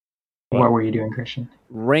 What were you doing, Christian?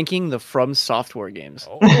 Ranking the From Software games.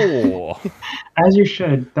 Oh, as you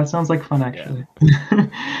should. That sounds like fun, actually.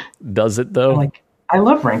 does it though? I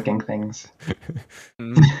love ranking things.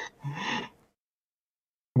 Mhm.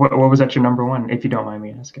 What was at your number one, if you don't mind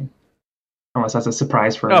me asking? Unless that's a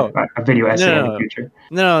surprise for Oh. a video essay in No. the future.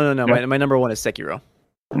 No. Yeah. My number one is Sekiro.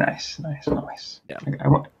 Nice. Yeah.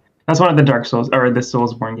 That's one of the Dark Souls or the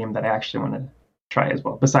Soulsborne game that I actually want to try as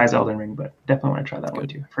well. Besides Elden Ring, but definitely want to try that one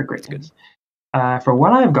too. For great games. For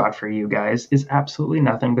what I've got for you guys is absolutely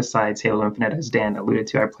nothing besides Halo Infinite, as Dan alluded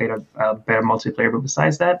to. I played a better multiplayer, but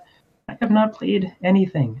besides that, I have not played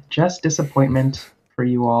anything. Just disappointment for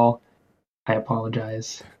you all. I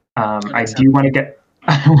apologize. I do want to get.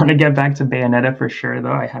 I want to get back to Bayonetta for sure,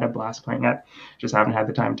 though. I had a blast playing it. Just haven't had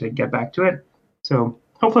the time to get back to it. So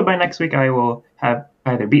hopefully by next week I will have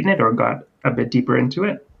either beaten it or got a bit deeper into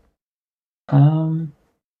it.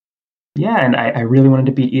 Yeah, and I really wanted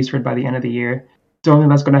to beat Eastward by the end of the year. Don't think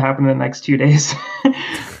that's going to happen in the next 2 days.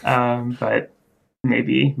 But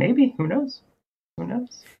maybe, who knows?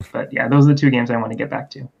 But yeah, those are the two games I want to get back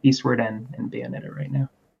to. Eastward and Bayonetta right now.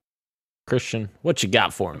 Christian, what you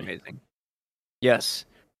got for me? Amazing. Yes,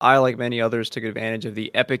 I, like many others, took advantage of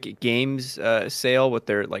the Epic Games sale with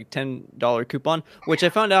their like $10 coupon, which I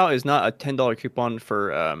found out is not a $10 coupon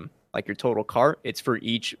for like your total cart. It's for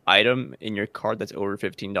each item in your cart that's over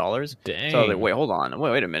 $15. Dang. So I was like, wait, hold on,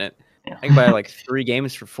 wait a minute. Yeah. I can buy like 3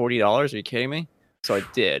 games for $40. Are you kidding me? So I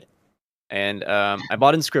did, and I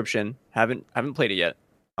bought Inscription. Haven't played it yet,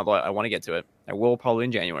 although I want to get to it. I will probably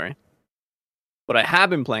in January. What I have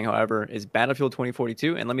been playing, however, is Battlefield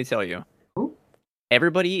 2042, and let me tell you,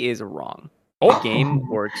 everybody is wrong. The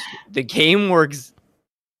game works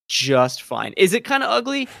just fine. Is it kind of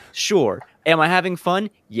ugly? Sure. Am I having fun?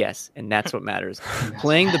 Yes, and that's what matters.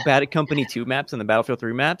 Playing the Bad Company 2 maps and the Battlefield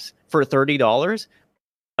 3 maps for $30,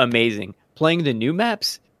 amazing. Playing the new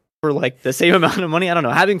maps for like the same amount of money, I don't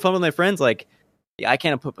know. Having fun with my friends, like, yeah, I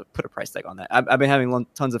can't put a price tag on that. I've been having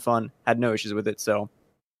tons of fun, had no issues with it, so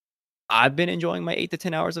I've been enjoying my 8 to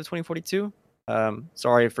 10 hours of 2042.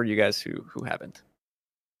 Sorry for you guys who haven't.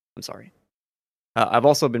 I'm sorry. I've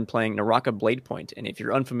also been playing Naraka Blade Point, and if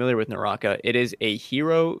you're unfamiliar with Naraka, it is a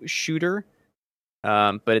hero shooter,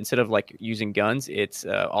 but instead of like using guns, it's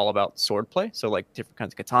all about swordplay. So like different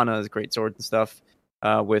kinds of katanas, great swords and stuff,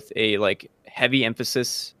 with a like heavy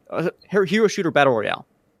emphasis, hero shooter battle royale,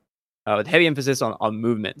 with heavy emphasis on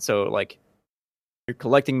movement. So like you're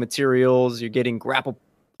collecting materials, you're getting grapple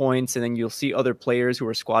points, and then you'll see other players who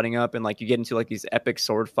are squatting up, and like you get into like these epic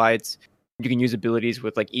sword fights. You can use abilities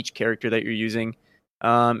with like each character that you're using.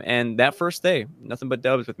 And that first day, nothing but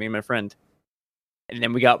dubs with me and my friend. And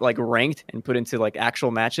then we got like ranked and put into like actual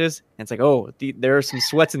matches. And it's like, oh, there are some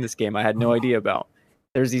sweats in this game I had no idea about.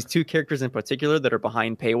 There's these 2 characters in particular that are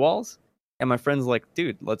behind paywalls. And my friend's like,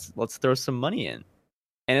 dude, let's throw some money in.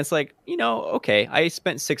 And it's like, okay, I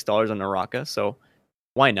spent $6 on Naraka, so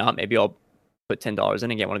why not? Maybe I'll put $10 in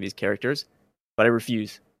and get one of these characters. But I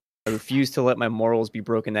refuse. I refuse to let my morals be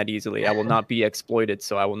broken that easily. I will not be exploited,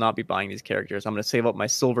 so I will not be buying these characters. I'm going to save up my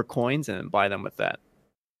silver coins and buy them with that.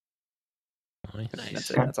 Nice.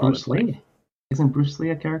 That's it. Got That's all I've Bruce been playing. Lee. Isn't Bruce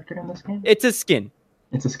Lee a character in this game? It's a skin.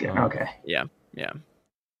 It's a skin. Oh. Okay. Yeah.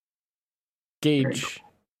 Gage,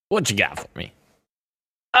 what you got for me?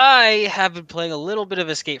 I have been playing a little bit of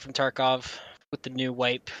Escape from Tarkov with the new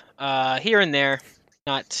wipe, here and there,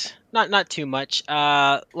 not too much.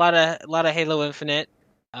 A lot of Halo Infinite.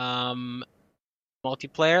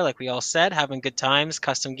 multiplayer, like we all said, having good times,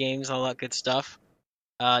 custom games, all that good stuff.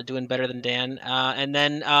 Doing better than Dan. And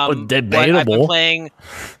then debatable.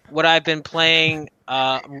 what I've been playing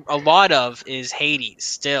a lot of is Hades.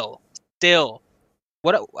 Still.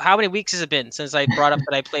 How many weeks has it been since I brought up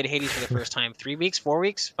that I played Hades for the first time? 3 weeks, 4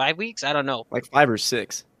 weeks, 5 weeks? I don't know. Like 5 or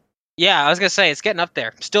 6. Yeah, I was gonna say it's getting up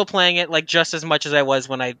there. Still playing it like just as much as I was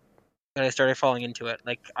when I started falling into it.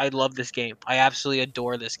 Like I love this game. I absolutely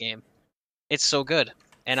adore this game. It's so good.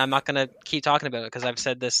 And I'm not gonna keep talking about it because I've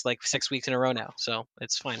said this like 6 weeks in a row now, so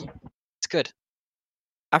it's fine. It's good.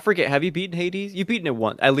 I forget. Have you beaten Hades? You've beaten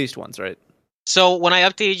it at least once, right? So when I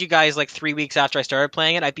updated you guys like 3 weeks after I started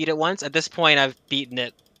playing it, I beat it once. At this point, I've beaten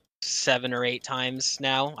it 7 or 8 times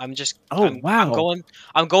now. Wow.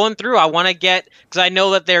 I'm going through. I want to get, because I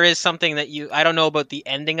know that there is something that I don't know about the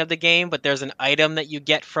ending of the game, but there's an item that you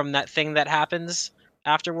get from that thing that happens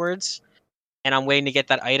afterwards, and I'm waiting to get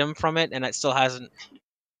that item from it, and it still hasn't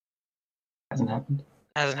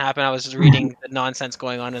happened. I was just reading the nonsense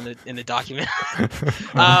going on in the document.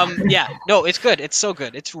 Yeah, no, it's good. It's so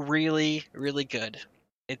good. It's really, really good.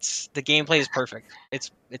 The gameplay is perfect.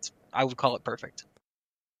 It's I would call it perfect.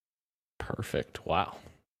 Perfect. Wow.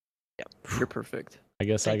 Yep. You're perfect. I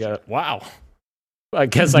guess I got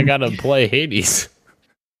to play Hades.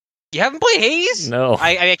 You haven't played Hades? No.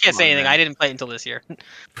 I can't say anything. Man. I didn't play it until this year.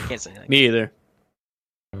 Can't say anything. Me either.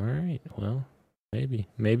 All right. Well,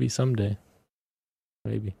 maybe someday.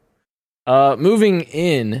 Maybe. Moving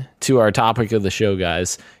in to our topic of the show,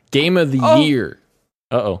 guys. Game of the year.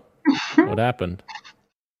 Uh-oh. What happened?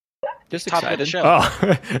 Just Top of the excited.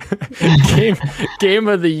 show. Game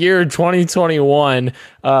of the year 2021.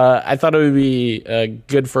 I thought it would be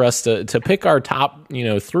good for us to pick our top,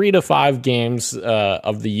 3 to 5 games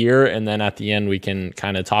of the year, and then at the end we can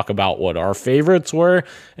kind of talk about what our favorites were,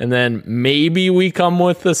 and then maybe we come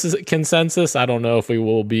with this consensus. I don't know if we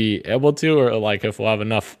will be able to, or like if we'll have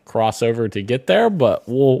enough crossover to get there, but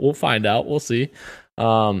we'll find out. We'll see.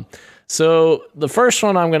 So the first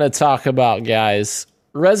one I'm going to talk about, guys.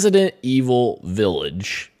 Resident Evil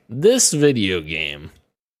Village. This video game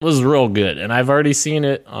was real good, and I've already seen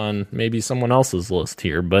it on maybe someone else's list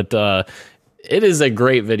here, but it is a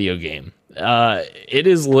great video game. It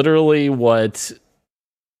is literally what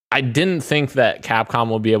I didn't think that Capcom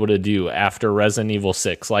will be able to do after Resident Evil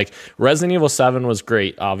 6. Like, Resident Evil 7 was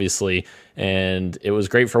great, obviously, and it was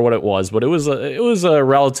great for what it was, but it was a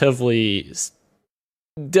relatively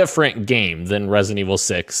different game than Resident Evil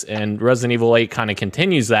 6, and Resident Evil 8 kind of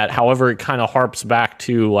continues that. However, it kind of harps back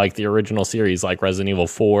to like the original series, like Resident Evil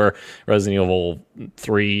 4, Resident Evil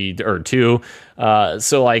 3 or 2.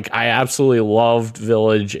 So like I absolutely loved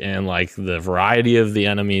Village, and like the variety of the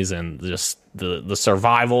enemies, and just the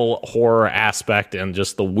survival horror aspect, and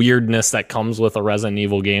just the weirdness that comes with a Resident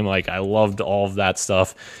Evil game. Like I loved all of that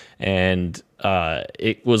stuff, and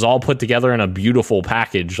it was all put together in a beautiful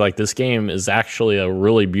package. Like, this game is actually a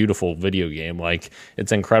really beautiful video game. Like,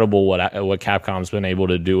 it's incredible what Capcom's been able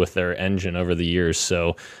to do with their engine over the years.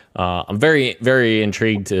 So I'm very, very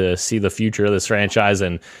intrigued to see the future of this franchise,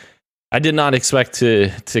 and I did not expect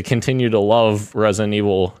to continue to love Resident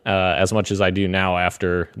Evil as much as I do now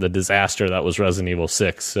after the disaster that was Resident Evil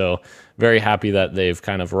 6. So very happy that they've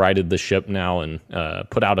kind of righted the ship now and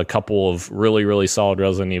put out a couple of really, really solid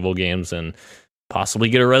Resident Evil games, and possibly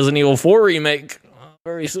get a Resident Evil 4 remake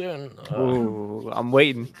very soon. Ooh, I'm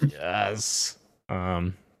waiting. Yes.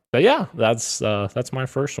 But yeah, that's my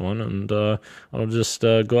first one, and I'll just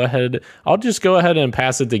go ahead. I'll just go ahead and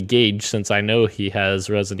pass it to Gage, since I know he has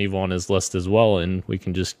Resident Evil on his list as well, and we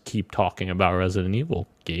can just keep talking about Resident Evil.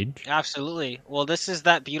 Gage. Absolutely. Well, this is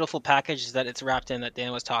that beautiful package that it's wrapped in that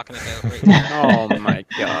Dan was talking about right there. Oh my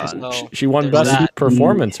god! So, She won there's best that.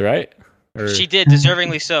 performance, right? Or- She did,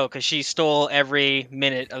 deservingly so, because she stole every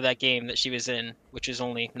minute of that game that she was in, which is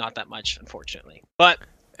only not that much, unfortunately. But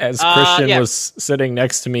as Christian yeah. was sitting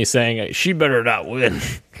next to me saying, "She better not win."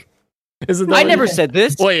 Isn't that I what never you- said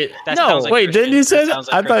this. Wait, That no, sounds like wait, Christian. didn't you say That that? sounds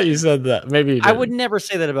like I thought you Christian. said that. Maybe you I didn't. would never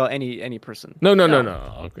say that about any person. No.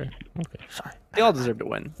 Okay. Sorry. They all deserve to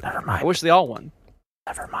win. Never I mind. wish they all won.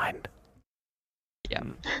 Never mind. Yeah.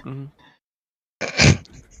 Mhm.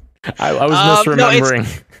 I was No,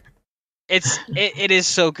 misremembering. it is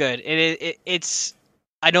so good. It's.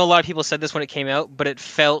 I know a lot of people said this when it came out, but it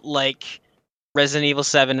felt like Resident Evil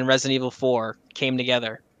 7 and Resident Evil 4 came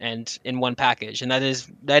together and in one package, and that is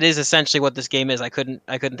essentially what this game is. I couldn't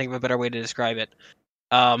think of a better way to describe it.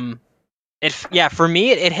 For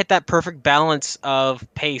me, it hit that perfect balance of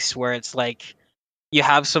pace where it's like you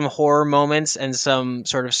have some horror moments and some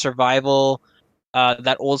sort of survival,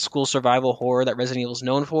 that old school survival horror that Resident Evil is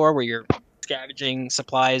known for, where you're scavenging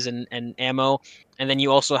supplies and ammo, and then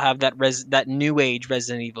you also have that new age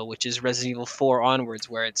Resident Evil, which is Resident Evil 4 onwards,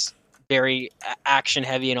 where it's very action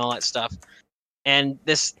heavy and all that stuff. And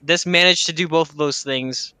this managed to do both of those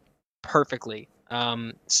things perfectly.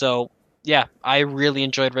 So yeah, I really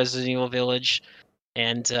enjoyed Resident Evil Village,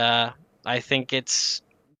 and I think it's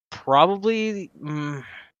probably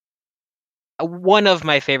one of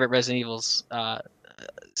my favorite Resident Evils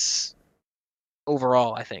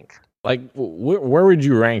overall. I think. Like, where would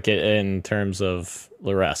you rank it in terms of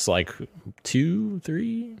the rest? Like 2,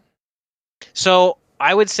 3? So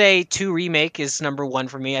I would say 2 Remake is number 1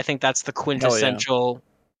 for me. I think that's the quintessential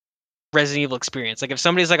Resident Evil experience. Like if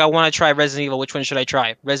somebody's like, I want to try Resident Evil, which one should I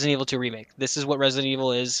try? Resident Evil 2 Remake. This is what Resident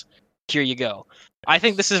Evil is. Here you go. I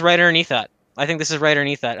think this is right underneath that. I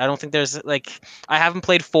don't think there's like, I haven't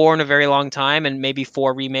played 4 in a very long time, and maybe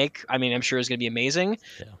 4 Remake, I mean, I'm sure is going to be amazing.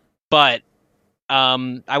 Yeah. But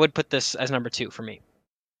I would put this as number 2 for me.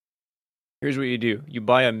 Here's what you do. You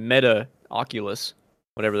buy a Meta Oculus,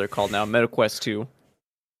 whatever they're called now, Meta Quest 2.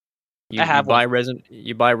 You buy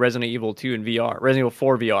Resident Evil 2 in VR, Resident Evil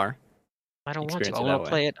 4 VR. I don't want to. I want to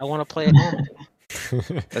play it. I want to play it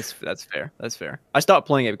normally. That's fair. That's fair. I stopped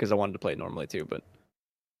playing it because I wanted to play it normally too, but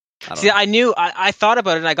I thought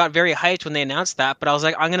about it and I got very hyped when they announced that, but I was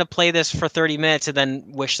like, I'm gonna play this for 30 minutes and then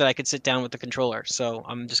wish that I could sit down with the controller. So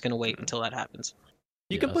I'm just gonna wait until that happens.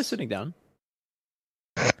 You can play sitting down.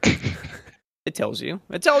 It tells you.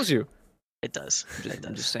 It tells you. It does.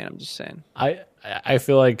 I'm just saying. I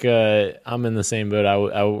feel like I'm in the same boat.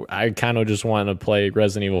 I kind of just want to play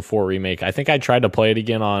Resident Evil 4 Remake. I think I tried to play it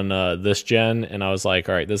again on this gen, and I was like,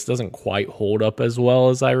 all right, this doesn't quite hold up as well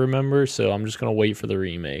as I remember, so I'm just going to wait for the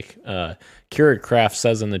remake. Keurig Craft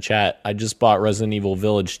says in the chat, I just bought Resident Evil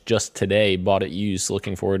Village just today, bought it used,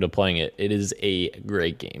 looking forward to playing it. It is a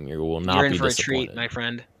great game. You will not be disappointed. You're in for a treat, my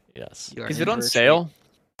friend. Yes. Is it on sale?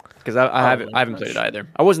 Because I haven't played it either.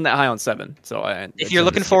 I wasn't that high on 7, so if you're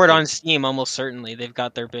looking for it on Steam, almost certainly they've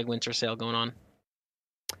got their big winter sale going on.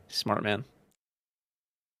 Smart man.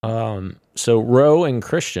 So Ro and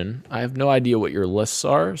Christian, I have no idea what your lists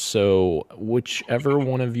are, so whichever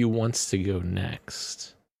one of you wants to go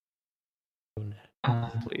next.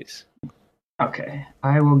 Please. Okay,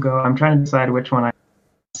 I will go. I'm trying to decide which one I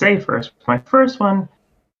say first. My first one,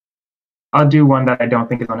 I'll do one that I don't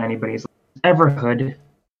think is on anybody's list. Everhood.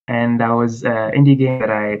 And that was an indie game that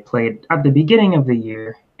I played at the beginning of the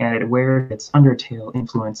year, and it wears its Undertale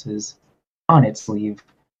influences on its sleeve.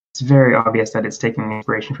 It's very obvious that it's taking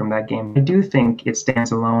inspiration from that game. I do think it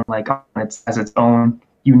stands alone, like as its own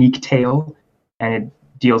unique tale, and it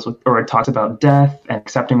deals with, or it talks about death and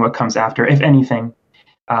accepting what comes after, if anything.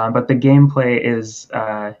 But the gameplay is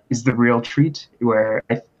the real treat. Where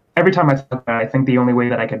every time I think about it, I think the only way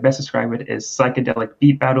that I could best describe it is psychedelic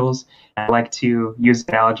beat battles. I like to use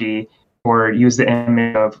the analogy or use the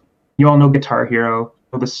image of, you all know Guitar Hero,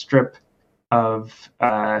 the strip of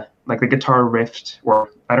like the guitar riff,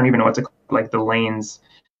 or I don't even know what to call it, like the lanes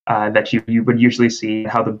that you would usually see,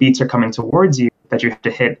 how the beats are coming towards you that you have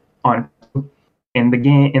to hit on. In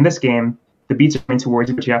this game, the beats are coming towards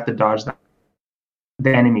you, but you have to dodge them.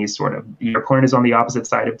 The enemies, sort of. Your opponent is on the opposite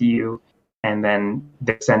side of you, and then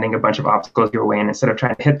they're sending a bunch of obstacles your way, and instead of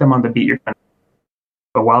trying to hit them on the beat, you're trying to...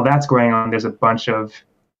 But while that's going on, there's a bunch of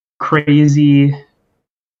crazy,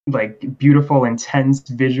 like, beautiful, intense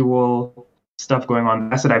visual stuff going on.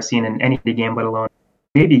 That's what I've seen in any game, let alone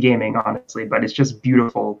maybe gaming, honestly. But it's just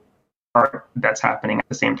beautiful art that's happening at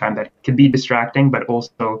the same time that can be distracting, but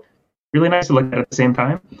also really nice to look at the same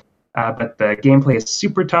time. But the gameplay is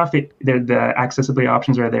super tough. The accessibility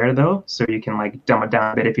options are there, though, so you can like dumb it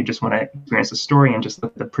down a bit if you just want to experience the story and just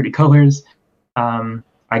look at the pretty colors.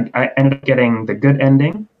 I ended up getting the good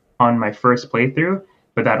ending on my first playthrough,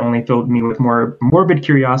 but that only filled me with more morbid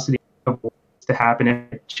curiosity of what's to happen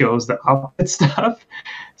if it shows the opposite stuff.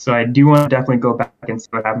 So I do want to definitely go back and see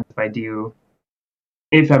what happens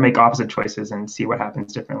if I make opposite choices and see what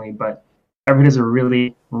happens differently. But Everhood is a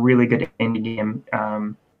really, really good indie game.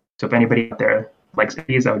 So if anybody out there likes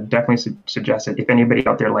these, I would definitely suggest it. If anybody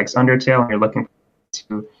out there likes Undertale and you're looking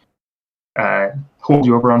to hold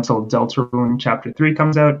you over until Deltarune Chapter 3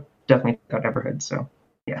 comes out, definitely check out Everhood. So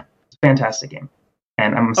yeah, it's a fantastic game.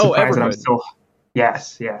 And I'm surprised that I'm still...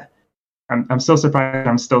 Yes, yeah. I'm still surprised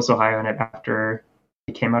I'm still so high on it after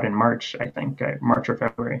it came out in March, I think, March or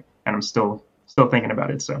February. And I'm still thinking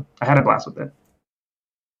about it. So I had a blast with it.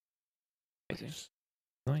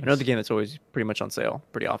 Nice. Another game that's always pretty much on sale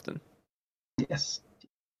pretty often. Yes.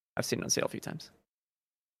 I've seen it on sale a few times.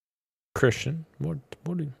 Christian, what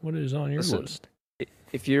is on your list?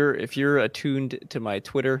 If you're attuned to my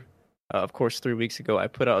Twitter, Of course, 3 weeks ago, I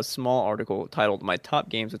put out a small article titled "My Top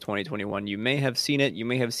Games of 2021." You may have seen it, you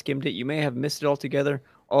may have skimmed it, you may have missed it altogether.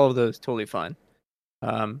 All of those totally fine.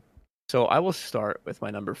 So I will start with my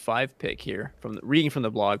number 5 pick here, reading from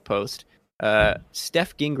the blog post.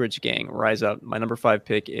 Steph Gingrich Gang, Rise Up. My number 5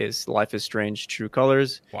 pick is Life is Strange: True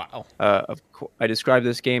Colors. Wow. I describe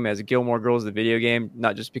this game as Gilmore Girls, the video game,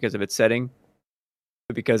 not just because of its setting,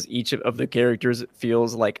 but because each of the characters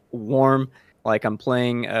feels like warm, like I'm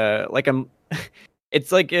playing,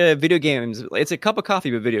 it's like video games. It's a cup of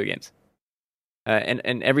coffee with video games.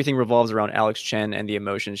 And everything revolves around Alex Chen and the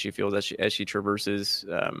emotions she feels as she traverses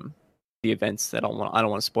the events that I don't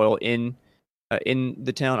want to spoil in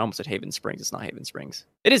the town. I almost said Haven Springs. It's not Haven Springs.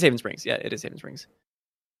 It is Haven Springs. Yeah, it is Haven Springs.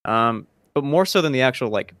 But more so than the actual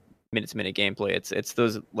like minute-to-minute gameplay, it's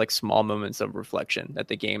those like small moments of reflection that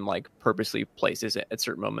the game like purposely places at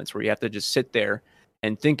certain moments where you have to just sit there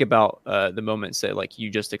and think about the moments that like you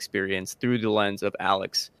just experienced through the lens of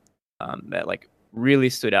Alex. That like really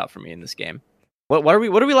stood out for me in this game. What are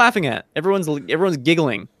we laughing at? Everyone's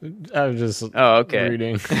giggling. I was just okay.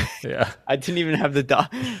 reading. Yeah. I didn't even have the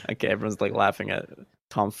doc. Okay, everyone's like laughing at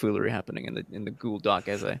tomfoolery happening in the Google Doc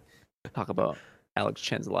as I talk about Alex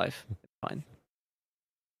Chen's life. Fine.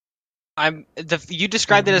 You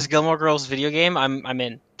described it as Gilmore Girls video game. I'm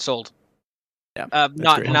in. Sold. Yeah.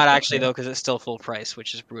 Not actually though, because it's still full price,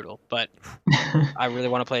 which is brutal. But I really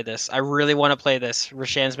want to play this.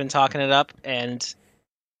 Rashan's been talking it up, and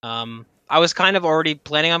I was kind of already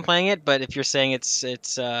planning on playing it. But if you're saying it's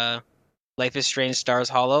Life is Strange: Stars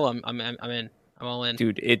Hollow, I'm in. I'm all in.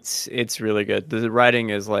 Dude, it's really good. The writing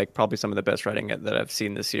is like probably some of the best writing that I've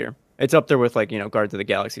seen this year. It's up there with like Guardians of the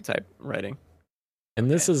Galaxy type writing. And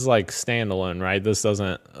this is like standalone, right? This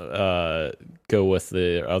doesn't go with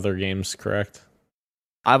the other games, correct?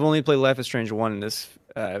 I've only played Life is Strange 1, and this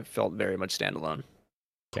felt very much standalone.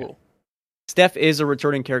 Okay. Cool. Steph is a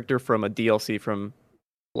returning character from a DLC from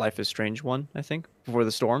Life is Strange 1, I think, Before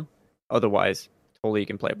the Storm. Otherwise, totally you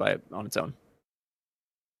can play it on its own.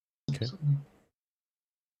 Okay.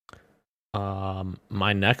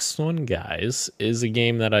 My next one, guys, is a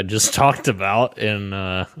game that I just talked about in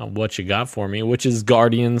What You Got For Me, which is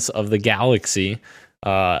Guardians of the Galaxy.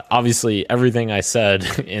 Obviously, everything I said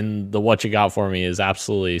in the What You Got For Me is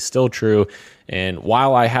absolutely still true. And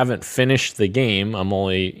while I haven't finished the game, I'm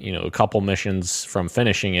only, a couple missions from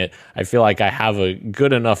finishing it. I feel like I have a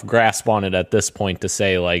good enough grasp on it at this point to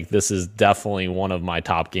say, like, this is definitely one of my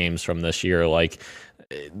top games from this year. Like,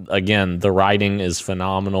 again, the writing is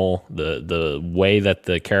phenomenal. The way that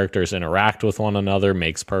the characters interact with one another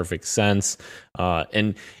makes perfect sense.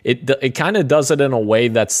 And it kind of does it in a way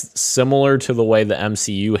that's similar to the way the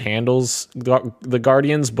MCU handles the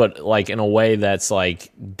Guardians, but like in a way that's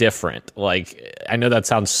like different. Like, I know that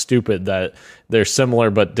sounds stupid that they're similar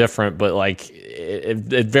but different, but like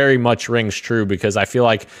it very much rings true, because I feel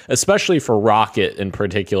like, especially for Rocket in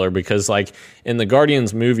particular, because like in the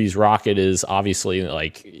Guardians movies, Rocket is obviously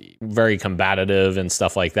like very combative and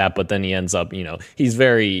stuff like that, but then he ends up, he's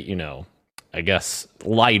very, I guess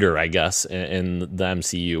lighter, in the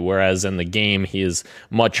MCU, whereas in the game he is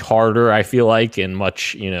much harder, I feel like, and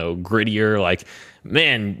much, grittier. Like,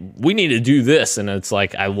 man, we need to do this, and it's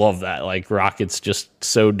like, I love that. Like, Rocket's just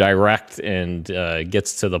so direct and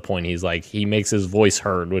gets to the point. He's like, he makes his voice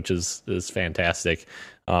heard, which is fantastic.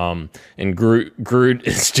 And Groot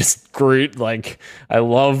is just Groot. Like, I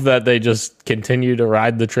love that they just continue to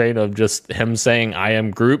ride the train of just him saying, I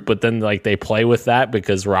am Groot, but then like they play with that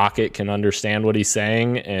because Rocket can understand what he's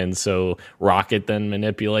saying. And so Rocket then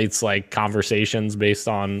manipulates like conversations based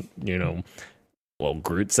on, well,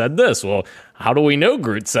 Groot said this. Well, how do we know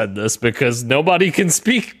Groot said this? Because nobody can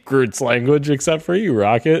speak Groot's language except for you,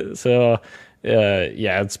 Rocket. So,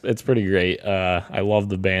 yeah, it's pretty great. I love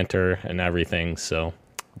the banter and everything. So,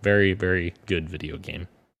 very, very good video game.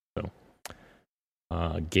 So,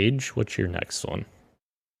 Gage, what's your next one?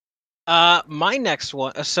 My next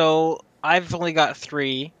one. So I've only got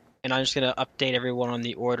 3, and I'm just gonna update everyone on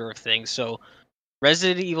the order of things. So,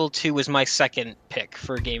 Resident Evil 2 was my second pick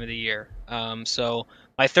for Game of the Year. So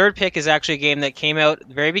my third pick is actually a game that came out at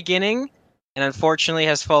the very beginning, and unfortunately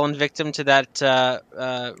has fallen victim to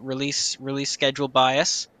that release schedule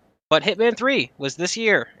bias. But Hitman 3 was this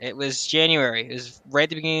year. It was January. It was right at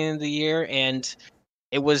the beginning of the year, and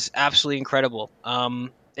it was absolutely incredible.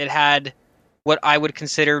 It had what I would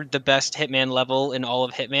consider the best Hitman level in all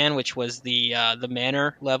of Hitman, which was the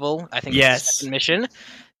Manor level. I think it's the second mission.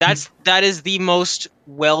 That is the most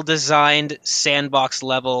well-designed sandbox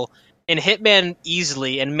level in Hitman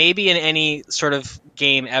easily, and maybe in any sort of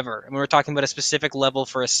game ever. And we're talking about a specific level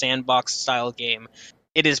for a sandbox-style game.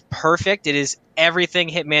 It is perfect. It is everything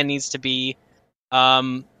Hitman needs to be.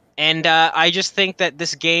 And I just think that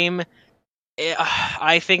this game,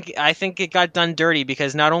 I think it got done dirty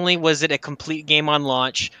because not only was it a complete game on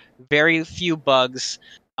launch, very few bugs.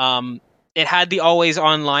 It had the always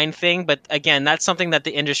online thing, but again, that's something that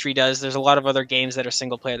the industry does. There's a lot of other games that are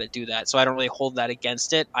single player that do that, so I don't really hold that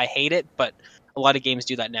against it. I hate it, but a lot of games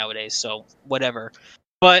do that nowadays, so whatever.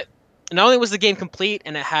 But not only was the game complete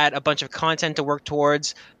and it had a bunch of content to work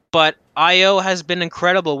towards, but IO has been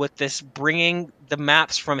incredible with this, bringing the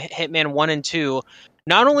maps from Hitman 1 and 2,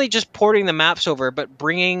 not only just porting the maps over, but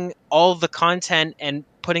bringing all the content and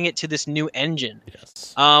putting it to this new engine.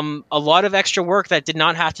 Yes. A lot of extra work that did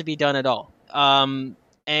not have to be done at all.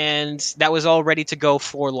 And that was all ready to go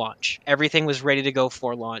for launch. Everything was ready to go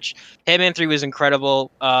for launch. Hitman 3 was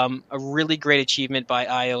incredible. A really great achievement by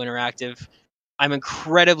IO Interactive. I'm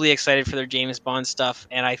incredibly excited for their James Bond stuff,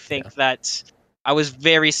 and I think that I was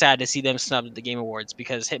very sad to see them snubbed at the Game Awards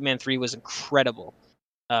because Hitman 3 was incredible,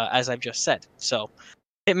 as I've just said. So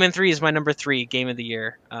Hitman 3 is my number 3 game of the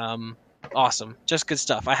year. Awesome. Just good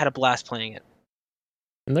stuff. I had a blast playing it.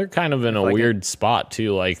 And they're kind of in a weird spot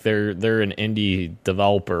too. Like they're an indie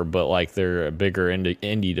developer, but like they're a bigger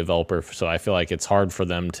indie developer. So I feel like it's hard for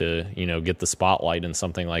them to, get the spotlight in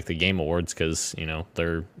something like the Game Awards because,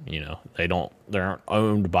 they're, they aren't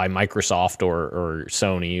owned by Microsoft or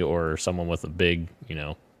Sony or someone with a big,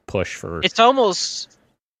 push for. It's almost,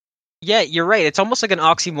 yeah, you're right. It's almost like an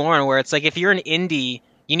oxymoron where it's like if you're an indie,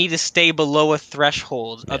 you need to stay below a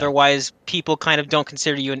threshold. Yeah. Otherwise, people kind of don't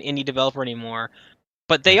consider you an indie developer anymore.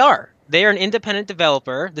 But they are. They are an independent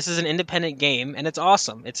developer. This is an independent game, and it's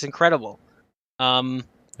awesome. It's incredible. And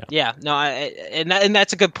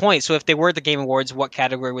that's a good point. So if they were at the Game Awards, what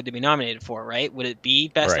category would they be nominated for, right? Would it be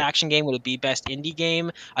Best Action Game? Would it be Best Indie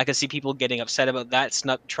Game? I could see people getting upset about that.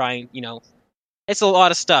 It's a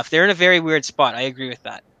lot of stuff. They're in a very weird spot. I agree with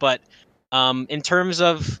that. But in terms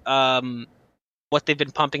of what they've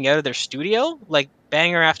been pumping out of their studio, like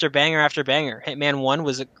banger after banger after banger. Hitman 1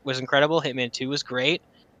 was incredible. Hitman 2 was great.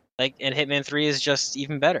 And Hitman 3 is just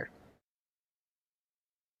even better.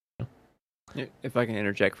 If I can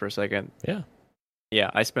interject for a second. Yeah.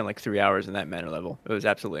 Yeah, I spent like 3 hours in that manor level. It was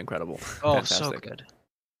absolutely incredible. Oh, Fantastic. so good.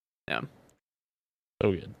 Yeah.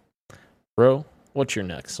 So good. Bro, what's your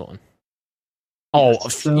next one? Oh,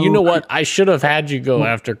 you know what? I should have had you go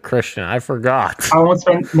after Christian. I forgot. I won't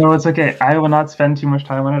spend. No, it's okay. I will not spend too much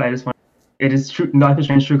time on it. I just want. It is true. Life is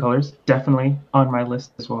Strange: True Colors, definitely on my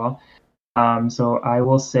list as well. So I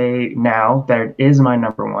will say now that it is my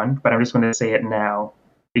number 1, but I'm just going to say it now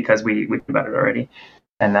because we talked about it already,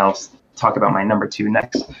 and I'll talk about my number 2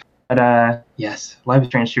 next. But yes, Life is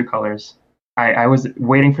Strange: True Colors. I was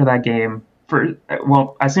waiting for that game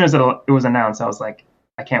as soon as it was announced, I was like,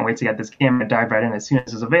 I can't wait to get this game. I dived right in as soon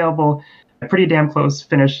as it was available. I pretty damn close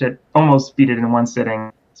finished it, almost beat it in one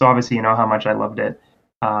sitting. So obviously you know how much I loved it.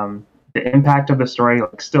 The impact of the story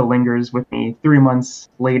still lingers with me 3 months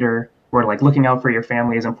later, where looking out for your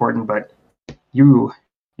family is important, but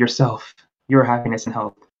yourself, your happiness and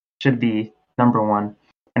health should be number 1.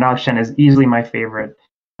 And Alex Chen is easily my favorite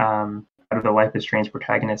out of the Life is Strange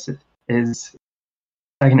protagonists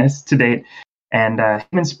to date. And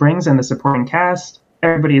Haven Springs and the supporting cast,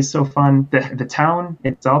 everybody is so fun. The town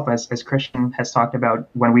itself, as Christian has talked about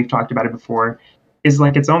when we've talked about it before, is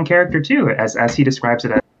like its own character too, as he describes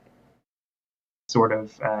it as sort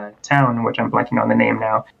of town, which I'm blanking on the name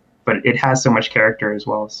now, but it has so much character as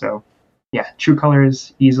well. So yeah, True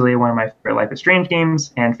Colors, easily one of my favorite Life is Strange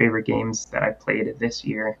games and favorite games that I played this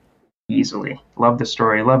year. Easily. Love the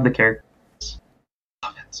story, love the characters.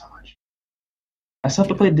 Love it so much. I still have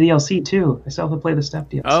to play the DLC too. I still have to play the Steph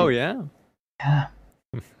DLC. Oh yeah? Yeah.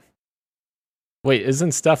 Wait,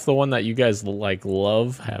 isn't Steph the one that you guys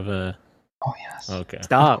love? Have a... Oh yes. Okay.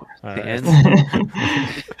 Stop. Right.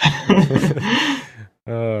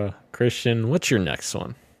 Christian, what's your next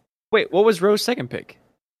one? Wait, what was Rose's second pick?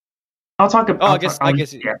 I'll talk about. Oh, I guess.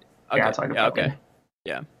 Yeah. Okay. Yeah, I'll talk about. Okay.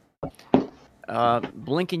 Yeah.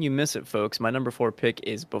 Blink and you miss it, folks. My number 4 pick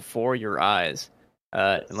is Before Your Eyes.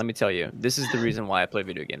 And let me tell you, this is the reason why I play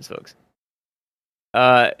video games, folks.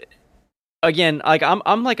 Again,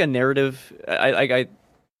 I'm like a narrative. I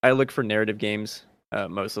look for narrative games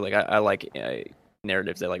mostly. I like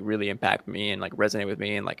narratives that really impact me and resonate with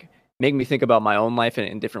me and make me think about my own life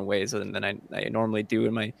in different ways than I normally do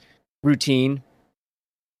in my routine.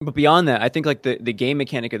 But beyond that, I think the game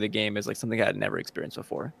mechanic of the game is something I had never experienced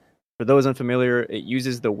before. For those unfamiliar, it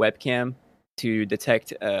uses the webcam to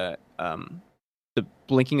detect the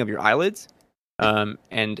blinking of your eyelids.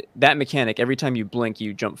 And that mechanic, every time you blink,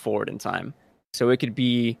 you jump forward in time. So it could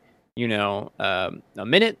be a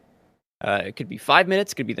minute. It could be 5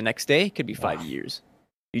 minutes. It could be the next day. It could be 5 years.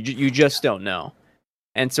 You just don't know.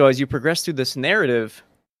 And so as you progress through this narrative,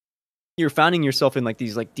 you're finding yourself in like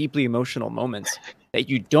these like deeply emotional moments that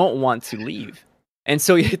you don't want to leave. And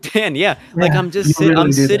so Dan, like I'm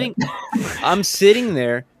sitting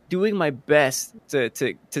there doing my best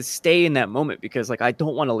to stay in that moment because like I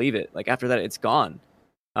don't want to leave it. Like after that, it's gone.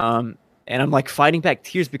 And I'm like fighting back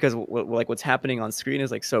tears because like what's happening on screen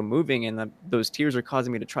is like so moving, and those tears are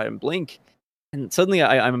causing me to try and blink. And suddenly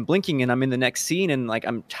I'm blinking and I'm in the next scene, and like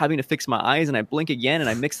I'm having to fix my eyes, and I blink again and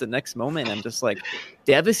I mix the next moment, and I'm just like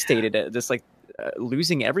devastated at just like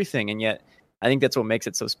losing everything. And yet I think that's what makes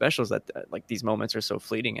it so special, is that like these moments are so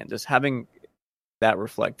fleeting, and just having that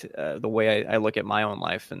reflect the way I look at my own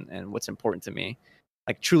life and what's important to me.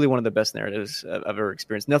 Like truly one of the best narratives I've ever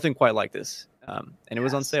experienced. Nothing quite like this. And it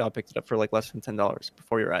was on sale. I picked it up for like less than $10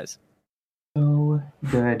 before your eyes. So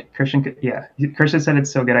good. Christian said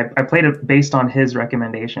it's so good. I played it based on his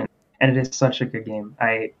recommendation, and it is such a good game.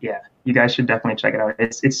 You guys should definitely check it out.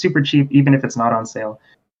 It's super cheap, even if it's not on sale.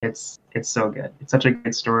 It's so good. It's such a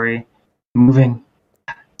good story, moving,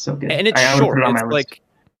 so good. And it's short. It's like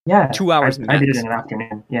 2 hours. I did it in an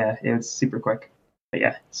afternoon. Yeah, it was super quick. But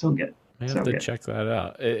yeah, so good. I have to check that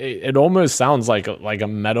out. It almost sounds like a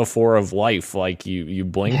metaphor of life. Like you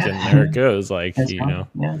blink and there it goes. Like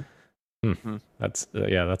Yeah.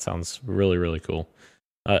 That sounds really, really cool.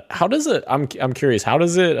 How does it? I'm curious. How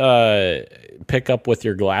does it pick up with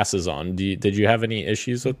your glasses on? Did you have any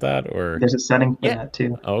issues with that, or there's a setting for that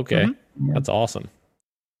too? Okay, Yeah. That's awesome.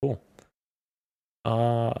 Cool.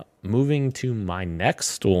 Moving to my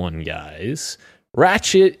next one, guys.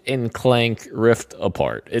 Ratchet and Clank Rift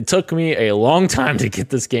Apart. It took me a long time to get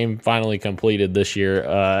this game finally completed this year.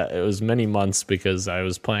 It was many months because I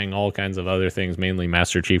was playing all kinds of other things, mainly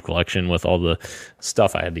Master Chief Collection with all the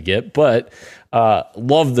stuff I had to get. But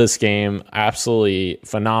love this game. Absolutely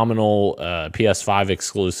phenomenal. PS5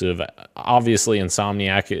 exclusive. Obviously,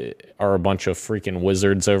 Insomniac are a bunch of freaking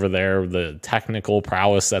wizards over there. The technical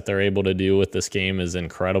prowess that they're able to do with this game is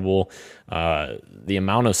incredible. The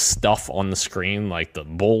amount of stuff on the screen, like the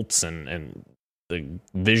bolts and the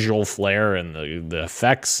visual flair and the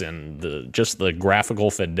effects and the graphical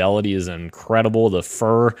fidelity is incredible. The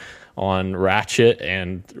fur on Ratchet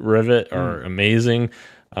and Rivet are amazing.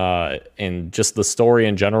 And just the story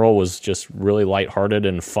in general was just really lighthearted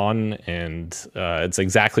and fun, and it's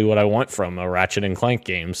exactly what I want from a Ratchet and Clank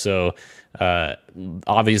game. So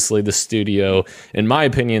obviously the studio, in my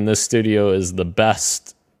opinion, this studio is the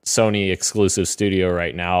best Sony exclusive studio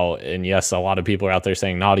right now. And yes, a lot of people are out there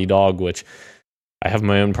saying Naughty Dog, which I have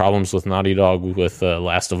my own problems with Naughty Dog with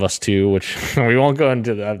Last of Us 2, which we won't go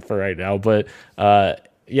into that for right now. But I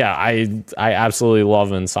absolutely love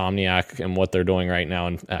Insomniac and what they're doing right now,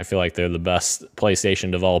 and I feel like they're the best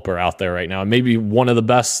PlayStation developer out there right now, and maybe one of the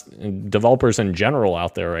best developers in general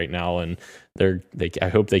out there right now. And I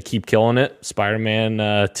hope they keep killing it.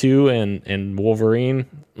 Spider-Man 2 and Wolverine.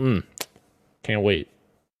 Can't wait.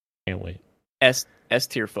 S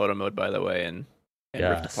tier photo mode, by the way, and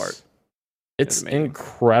Rift Apart. It's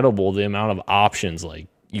incredible the amount of options. Like,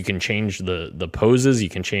 you can change the poses, you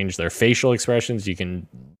can change their facial expressions,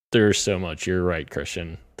 there's so much. You're right,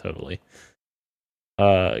 Christian. Totally.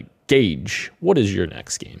 Gage, what is your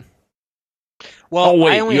next game? Well,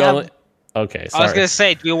 I only have... Okay, sorry. I was going to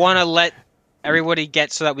say, do you want to let everybody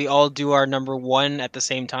get so that we all do our number one at the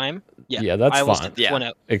same time? Yeah, that's I will fine. stick one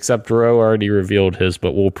out. Except Ro already revealed his,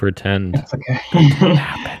 but we'll pretend. That's okay.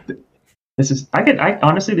 These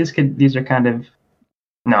are kind of...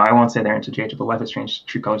 No, I won't say they're interchangeable. Life is Strange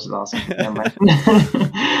True Colors is awesome. Never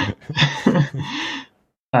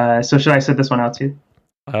mind. So should I set this one out too?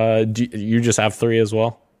 Do you just have 3 as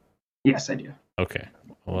well? Yes, I do. Okay.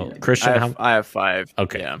 Well, Christian, I have 5.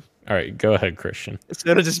 Okay. Yeah. All right, go ahead, Christian.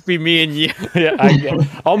 So it'll just be me and you.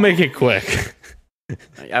 I'll make it quick.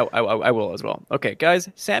 I will as well. Okay, guys,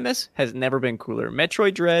 Samus has never been cooler.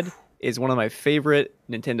 Metroid Dread is one of my favorite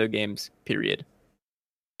Nintendo games, period.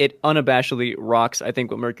 It unabashedly rocks. I think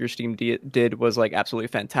what Mercury Steam did was like absolutely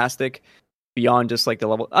fantastic. Beyond just like the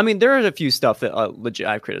level. I mean, there are a few stuff that legit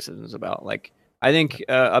I have criticisms about. Like, I think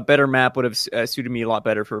a better map would have suited me a lot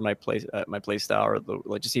better for my play style,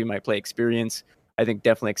 or just even my play experience. I think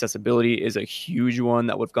definitely accessibility is a huge one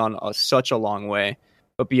that would have gone such a long way.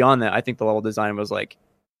 But beyond that, I think the level design was like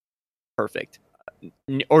perfect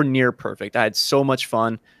or near perfect. I had so much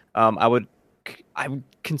fun. I would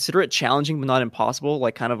consider it challenging but not impossible,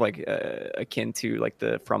 like kind of like akin to like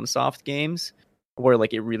the FromSoft games, where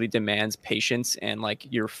like it really demands patience and like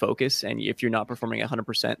your focus, and if you're not performing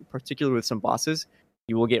 100%, particularly with some bosses,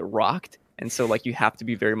 you will get rocked. And so like you have to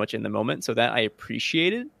be very much in the moment. So that I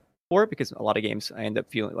appreciated for it, because a lot of games I end up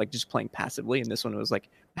feeling like just playing passively, and this one was like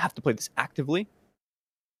I have to play this actively.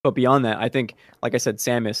 But beyond that, I think, like I said,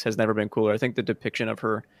 Samus has never been cooler. I think the depiction of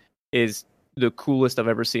her is the coolest I've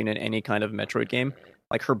ever seen in any kind of Metroid game.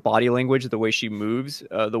 Like her body language, the way she moves,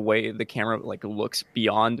 the way the camera like looks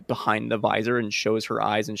behind the visor and shows her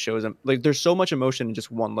eyes and shows them. Like there's so much emotion in just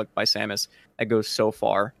one look by Samus that goes so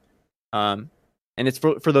far. And it's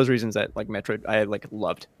for those reasons that like Metroid, I like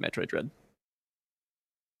loved Metroid Dread.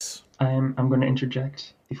 I'm going to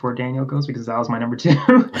interject before Daniel goes because that was my number 2.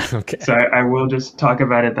 Okay. So I will just talk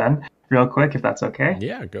about it then real quick if that's okay.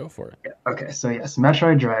 Yeah, go for it. Okay, so yes,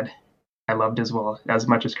 Metroid Dread, I loved as well, as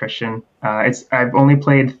much as Christian. I've only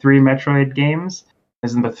played 3 Metroid games.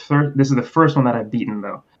 This is the first one that I've beaten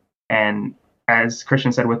though, and as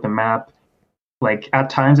Christian said with the map, like at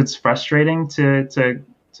times it's frustrating to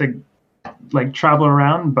like travel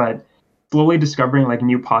around, but slowly discovering like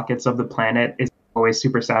new pockets of the planet is always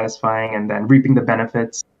super satisfying, and then reaping the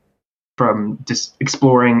benefits from just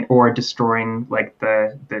exploring or destroying like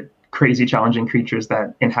the crazy challenging creatures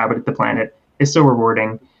that inhabit the planet is so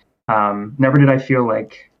rewarding. Never did I feel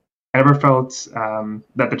like I never felt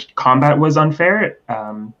that the combat was unfair.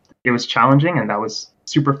 It was challenging, and that was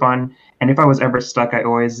super fun. And if I was ever stuck, I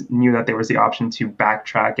always knew that there was the option to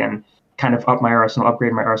backtrack and kind of up my arsenal,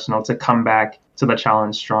 upgrade my arsenal to come back to the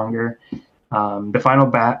challenge stronger. The final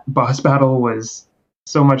boss battle was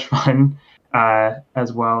so much fun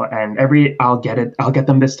as well, and I'll get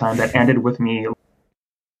them this time that ended with me.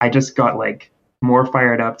 I just got like more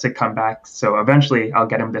fired up to come back. So eventually, I'll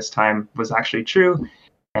get him this time was actually true,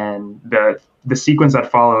 and the sequence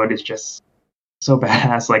that followed is just so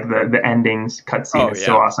badass. Like the endings cutscene is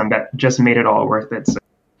so awesome that just made it all worth it. So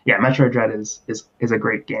yeah, Metroid Dread is a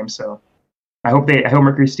great game. So I hope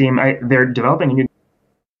Mercury Steam they're developing a new.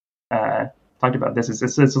 Talked about this.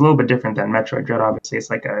 It's a little bit different than Metroid Dread. Obviously,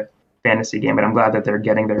 it's like a fantasy game, but I'm glad that they're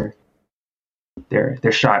getting their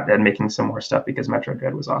shot at making some more stuff because Metroid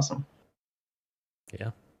Dread was awesome.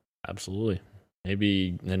 Yeah, absolutely.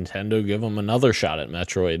 Maybe Nintendo give them another shot at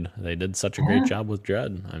Metroid. They did such a great job with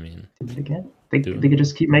Dread. I mean, do it again. They could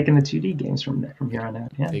just keep making the 2D games from here on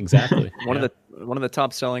out. Yeah, exactly. One of the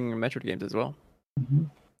top selling Metroid games as well. Mm-hmm.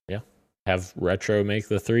 Yeah, have Retro make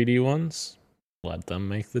the 3D ones. Let them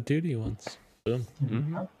make the 2D ones. Boom.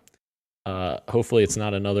 Mm-hmm. Hopefully it's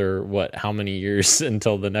not another how many years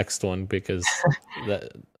until the next one, because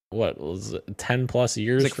that what was it, 10 plus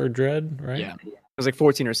years like, for Dread, right? Yeah, it was like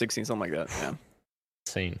 14 or 16, something like that. Yeah,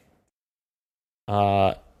 insane.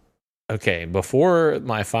 Okay, before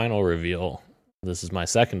my final reveal, this is my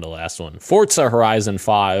second to last one. Forza Horizon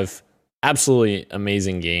 5, absolutely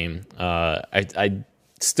amazing game. I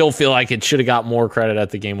still feel like it should have got more credit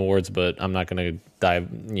at the Game Awards, but I'm not going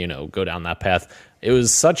to go down that path. It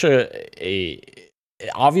was such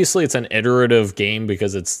obviously it's an iterative game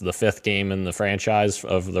because it's the 5th game in the franchise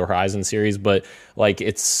of the Horizon series, but like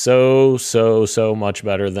it's so much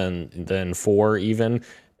better than 4 even.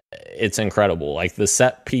 It's incredible. Like the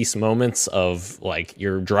set piece moments of like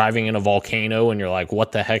you're driving in a volcano and you're like,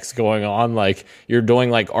 what the heck's going on? Like you're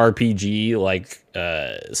doing like RPG like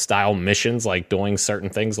style missions, like doing certain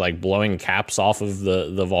things like blowing caps off of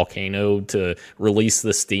the volcano to release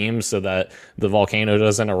the steam so that the volcano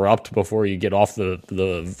doesn't erupt before you get off the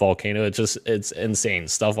volcano. It's insane.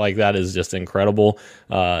 Stuff like that is just incredible.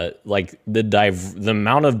 Like the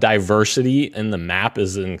amount of diversity in the map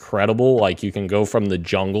is incredible. Like you can go from the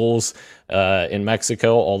jungles in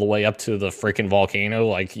Mexico all the way up to the freaking volcano.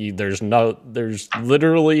 Like there's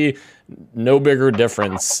literally no bigger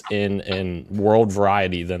difference in world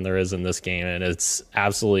variety than there is in this game, and it's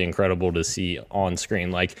absolutely incredible to see on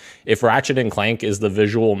screen. Like if Ratchet and Clank is the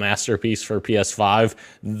visual masterpiece for PS5,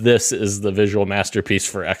 this is the visual masterpiece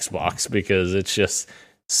for Xbox, because it's just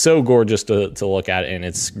so gorgeous to look at, and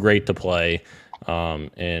it's great to play.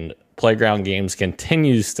 And Playground Games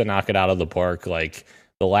continues to knock it out of the park. Like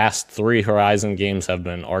the last 3 Horizon games have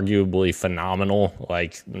been arguably phenomenal.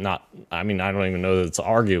 Like I don't even know that it's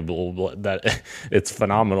arguable, but that it's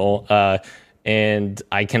phenomenal. And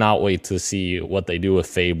I cannot wait to see what they do with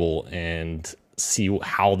Fable and see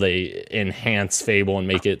how they enhance Fable and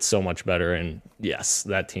make it so much better. And yes,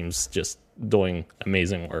 that team's just doing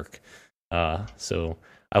amazing work. So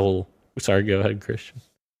I will. Sorry, go ahead, Christian.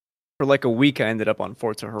 For like a week, I ended up on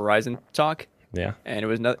Forza Horizon talk. Yeah, and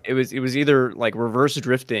it was either like reverse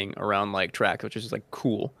drifting around like track, which is just like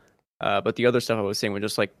cool, but the other stuff I was saying was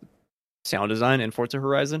just like sound design in Forza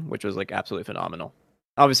Horizon, which was like absolutely phenomenal.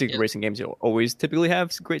 Obviously, racing games you'll always typically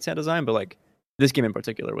have great sound design, but like this game in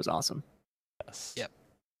particular was awesome. Yes. Yep.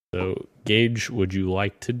 So, Gage, would you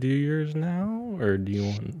like to do yours now, or do you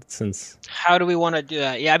want since? How do we want to do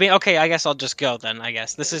that? Yeah, I mean, okay, I guess I'll just go then. I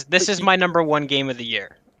guess this is my number one game of the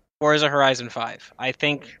year, Forza Horizon 5. I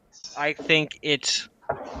think it's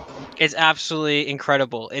absolutely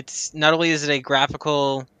incredible. It's not only is it a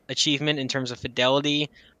graphical achievement in terms of fidelity,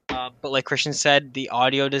 but like Christian said, the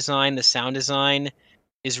audio design, the sound design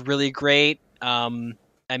is really great. I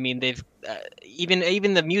mean, they've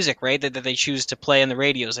even the music, right, that they choose to play on the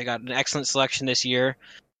radios. They got an excellent selection this year.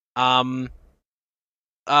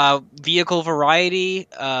 Vehicle variety,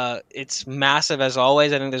 it's massive as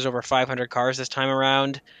always. I think there's over 500 cars this time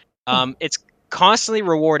around. It's constantly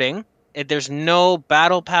rewarding. There's no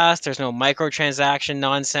battle pass. There's no microtransaction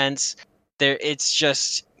nonsense. It's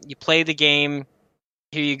just you play the game.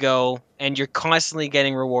 Here you go, and you're constantly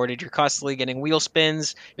getting rewarded. You're constantly getting wheel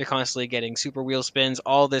spins. You're constantly getting super wheel spins.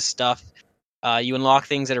 All this stuff. You unlock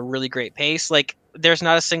things at a really great pace. Like there's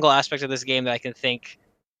not a single aspect of this game that I can think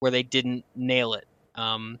where they didn't nail it.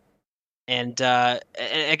 And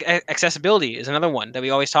accessibility is another one that we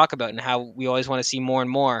always talk about, and how we always want to see more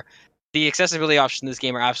and more. The accessibility options in this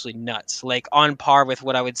game are absolutely nuts, like on par with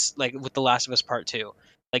what I would like with The Last of Us Part 2.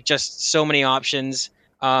 Like just so many options.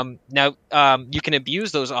 Now you can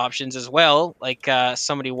abuse those options as well, like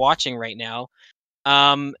somebody watching right now,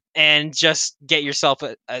 and just get yourself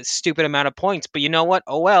a stupid amount of points. But you know what?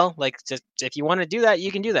 Oh well. Like just if you want to do that,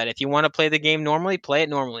 you can do that. If you want to play the game normally, play it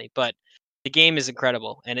normally. But the game is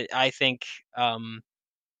incredible, and I think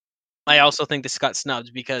I also think this got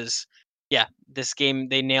snubbed because yeah, this game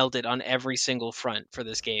they nailed it on every single front for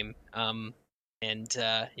this game. And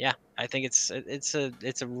yeah, I think it's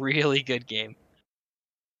a really good game.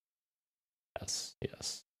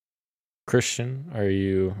 Yes. Christian, are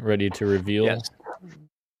you ready to reveal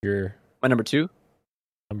your My number 2?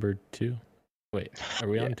 Number 2? Wait, are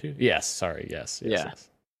we on 2? Yes, sorry. Yes.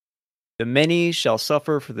 The many shall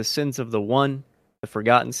suffer for the sins of the one. The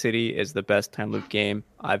Forgotten City is the best time loop game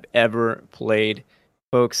I've ever played.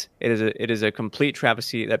 Folks, it is a complete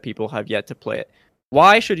travesty that people have yet to play it.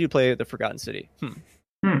 Why should you play The Forgotten City?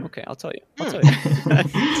 Okay, I'll tell you.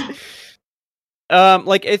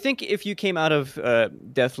 Like I think if you came out of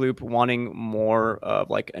Deathloop wanting more of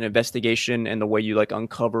like an investigation and the way you like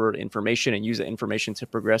uncover information and use that information to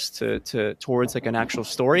progress towards like an actual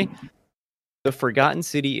story, The Forgotten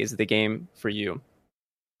City is the game for you.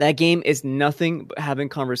 That game is nothing but having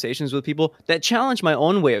conversations with people that challenge my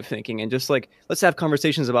own way of thinking, and just like let's have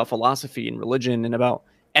conversations about philosophy and religion and about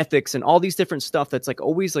ethics and all these different stuff that's like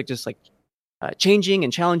always like just like changing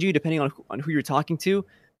and challenge you depending on who you're talking to.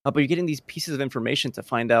 But you're getting these pieces of information to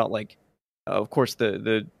find out, like, of course,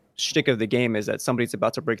 the shtick of the game is that somebody's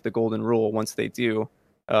about to break the golden rule. Once they do,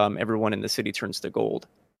 everyone in the city turns to gold.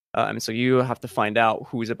 And so you have to find out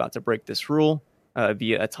who's about to break this rule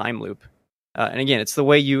via a time loop. And again, it's the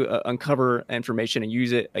way you uncover information and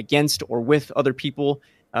use it against or with other people.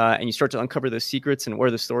 And you start to uncover the secrets and where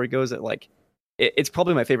the story goes. That like, it's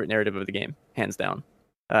probably my favorite narrative of the game, hands down.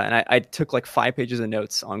 And I took like 5 pages of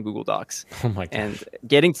notes on Google Docs. Oh my god! And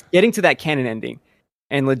getting to that canon ending,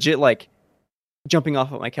 and legit like jumping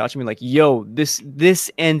off of my couch and being like, "Yo, this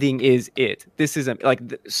ending is it. This is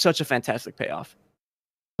such a fantastic payoff."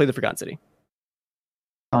 Play The Forgotten City.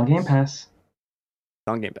 On Game Pass.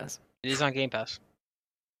 On Game Pass. It is on Game Pass.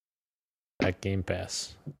 That Game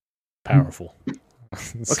Pass, powerful.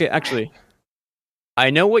 Okay, actually, I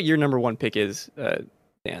know what your number 1 pick is,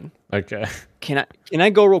 Dan. Okay. Can I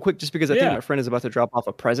go real quick just because I think my friend is about to drop off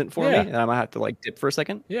a present for me and I might have to like dip for a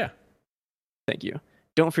second? Yeah. Thank you.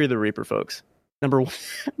 Don't fear the Reaper, folks. My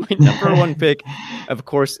number 1 pick, of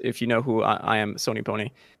course, if you know who I am, Sony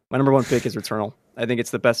Pony. My number 1 pick is Returnal. I think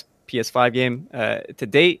it's the best PS5 game to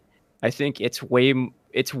date. I think it's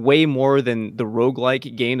way more than the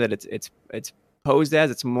roguelike game that it's posed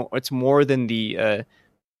as. It's more than the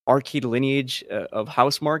arcade lineage of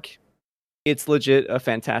Housemarque. It's legit a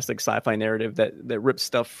fantastic sci-fi narrative that rips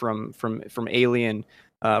stuff from Alien,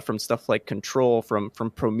 from stuff like Control, from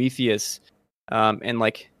Prometheus, and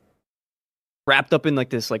like wrapped up in like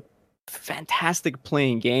this like fantastic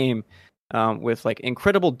playing game with like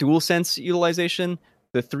incredible DualSense utilization.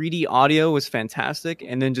 The 3D audio was fantastic,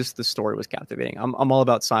 and then just the story was captivating. I'm all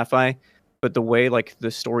about sci-fi, but the way like the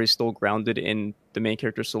story is still grounded in the main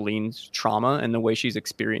character Celine's trauma and the way she's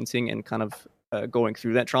experiencing and kind of going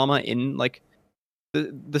through that trauma in like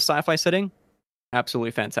the sci-fi setting,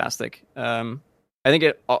 absolutely fantastic. I think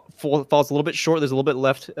it falls a little bit short. There's a little bit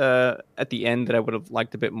left at the end that I would have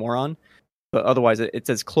liked a bit more on, but otherwise it's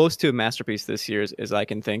as close to a masterpiece this year as I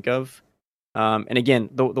can think of. And again,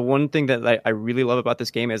 the one thing that I really love about this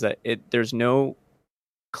game is that there's no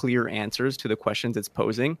clear answers to the questions it's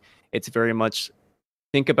posing. It's very much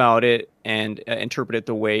think about it and interpret it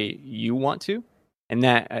the way you want to. And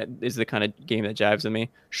that is the kind of game that jives with me.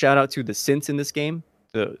 Shout out to the synths in this game.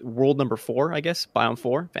 The world number 4, I guess, Biome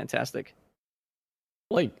 4, fantastic.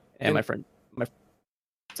 Like, and my friend,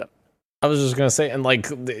 I was just gonna say, and like,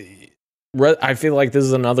 I feel like this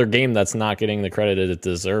is another game that's not getting the credit it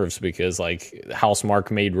deserves, because like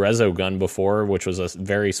Housemarque made Resogun before, which was a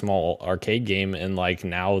very small arcade game, and like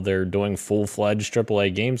now they're doing full-fledged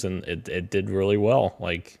AAA games, and it did really well.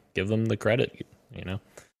 Like, give them the credit, you know.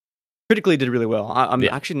 Critically did really well. I'm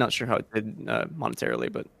actually not sure how it did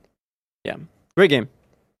monetarily, but yeah, great game.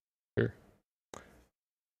 Sure.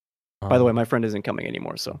 By the way, my friend isn't coming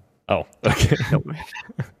anymore, so. Oh, okay.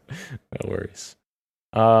 No worries.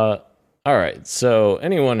 All right. So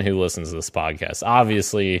anyone who listens to this podcast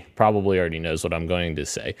obviously probably already knows what I'm going to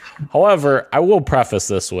say. However, I will preface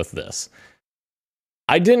this with this.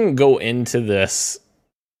 I didn't go into this.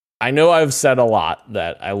 I know I've said a lot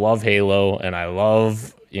that I love Halo and I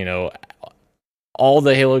love, you know, all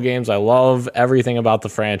the Halo games. I love everything about the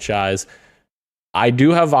franchise. I do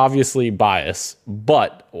have obviously bias,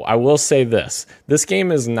 but I will say this. This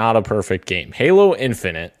game is not a perfect game. Halo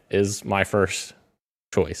Infinite is my first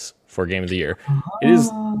choice for Game of the Year. It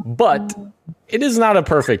is, but it is not a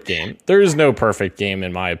perfect game. There is no perfect game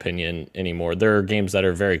in my opinion anymore. There are games that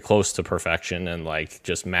are very close to perfection and like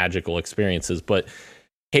just magical experiences, but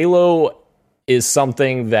Halo is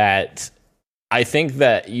something that I think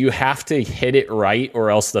that you have to hit it right or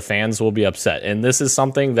else the fans will be upset. And this is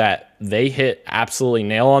something that they hit absolutely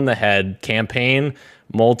nail on the head. Campaign,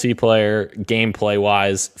 multiplayer,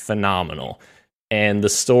 gameplay-wise, phenomenal. And the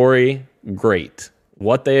story, great.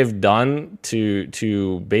 What they've done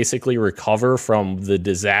to basically recover from the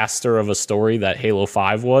disaster of a story that Halo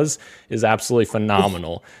 5 was is absolutely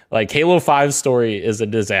phenomenal. Like, Halo 5's story is a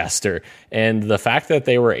disaster. And the fact that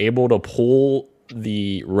they were able to pull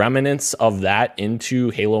the remnants of that into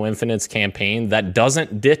Halo Infinite's campaign that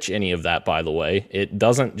doesn't ditch any of that, by the way. It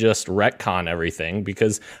doesn't just retcon everything,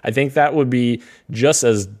 because I think that would be just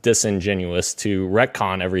as disingenuous to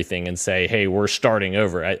retcon everything and say, hey, we're starting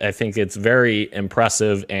over. I think it's very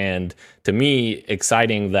impressive and, to me,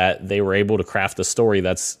 exciting that they were able to craft a story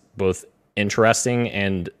that's both interesting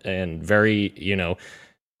and very, you know,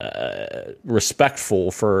 respectful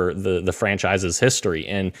for the franchise's history,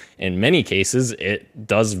 and in many cases it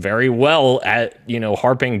does very well at, you know,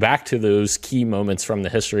 harping back to those key moments from the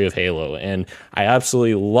history of Halo. And I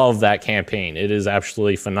absolutely love that campaign. It is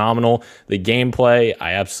absolutely phenomenal. The gameplay,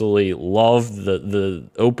 I absolutely love the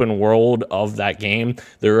open world of that game.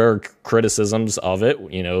 There are criticisms of it,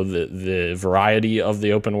 you know, the variety of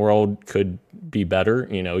the open world could be better.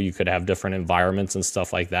 You know, you could have different environments and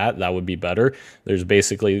stuff like that. That would be better. There's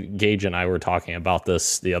basically, Gage and I were talking about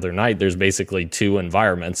this the other night. There's basically 2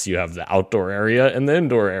 environments. You have the outdoor area and the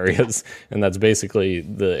indoor areas, and that's basically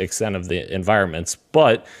the extent of the environments.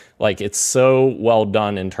 But like, it's so well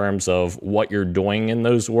done in terms of what you're doing in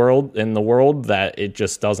the world that it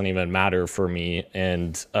just doesn't even matter for me.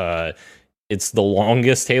 And it's the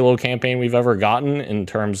longest Halo campaign we've ever gotten in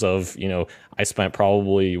terms of, you know, I spent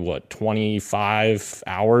probably 25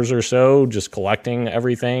 hours or so just collecting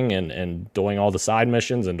everything and doing all the side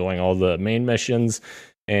missions and doing all the main missions.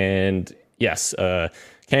 And yes,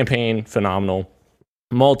 campaign, phenomenal.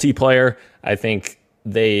 Multiplayer, I think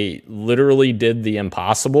they literally did the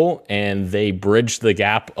impossible, and they bridged the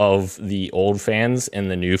gap of the old fans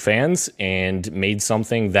and the new fans and made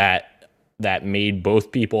something that made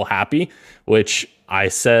both people happy, which I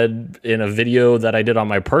said in a video that I did on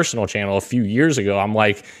my personal channel a few years ago. I'm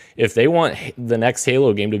like, if they want the next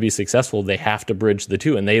Halo game to be successful, they have to bridge the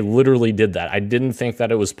two. And they literally did that. I didn't think that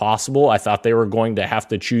it was possible. I thought they were going to have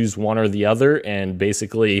to choose one or the other and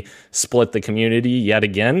basically split the community yet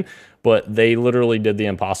again. But they literally did the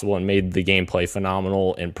impossible and made the gameplay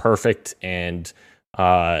phenomenal and perfect. And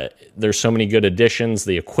there's so many good additions.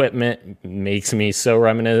 The equipment makes me so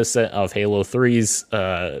reminiscent of Halo 3's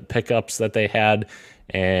pickups that they had,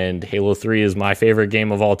 and Halo 3 is my favorite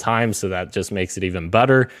game of all time, so that just makes it even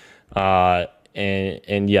better.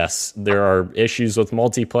 And yes, there are issues with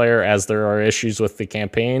multiplayer as there are issues with the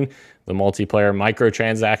campaign. The multiplayer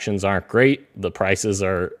microtransactions aren't great. The prices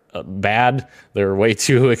are bad. They're way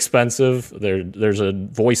too expensive. There's a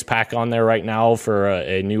voice pack on there right now for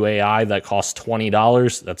a new AI that costs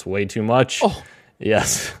 $20. That's way too much. Oh.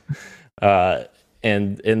 Yes.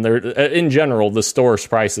 And in general, the store's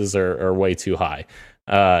prices are way too high.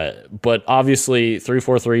 But obviously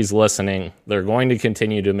 343 is listening. They're going to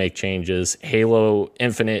continue to make changes. Halo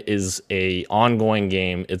Infinite is a ongoing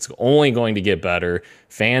game. It's only going to get better.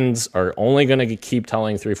 Fans are only going to keep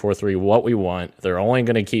telling 343 what we want. They're only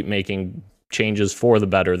going to keep making changes for the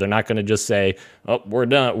better. They're not going to just say, "Oh, we're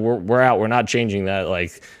done. We're out. We're not changing that."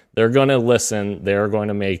 Like, they're going to listen. They're going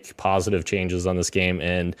to make positive changes on this game,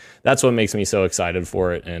 and that's what makes me so excited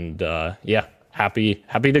for it. And yeah, happy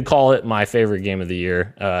to call it my favorite game of the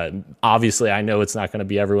year. Obviously, I know it's not going to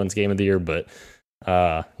be everyone's game of the year, but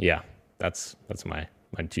yeah, that's my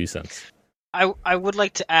 2 cents. I would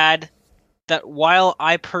like to add that while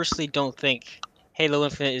I personally don't think Halo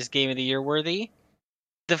Infinite is game of the year worthy,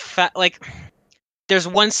 the fact, like, there's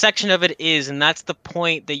one section of it is, and that's the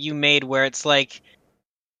point that you made where it's like,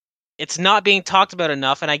 it's not being talked about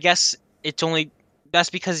enough, and I guess that's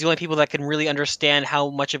because the only people that can really understand how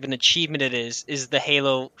much of an achievement it is the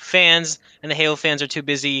Halo fans, and the Halo fans are too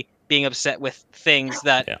busy being upset with things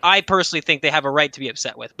that I personally think they have a right to be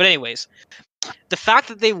upset with. But anyways, the fact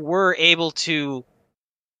that they were able to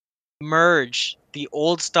merge the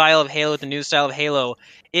old style of Halo with the new style of Halo,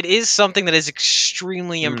 it is something that is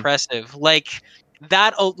extremely impressive. Like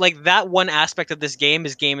that one aspect of this game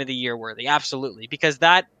is game of the year worthy, absolutely, because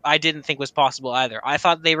that I didn't think was possible either. I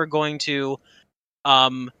thought they were going to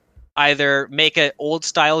either make an old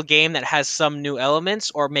style game that has some new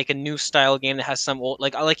elements, or make a new style game that has some old,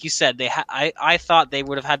 like you said, I thought they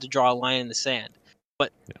would have had to draw a line in the sand.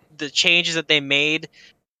 But the changes that they made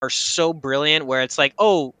are so brilliant, where it's like,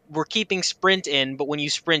 oh, we're keeping sprint in, but when you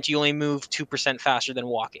sprint, you only move 2% faster than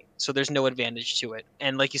walking, so there's no advantage to it.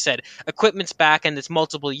 And like you said, equipment's back and it's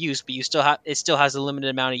multiple use, but it still has a limited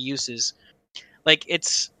amount of uses. Like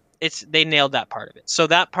they nailed that part of it. So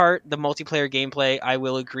that part, the multiplayer gameplay, I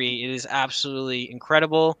will agree, it is absolutely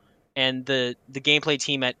incredible, and the gameplay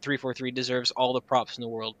team at 343 deserves all the props in the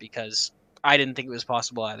world, because I didn't think it was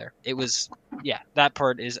possible either. It was, that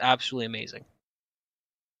part is absolutely amazing.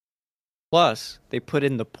 Plus, they put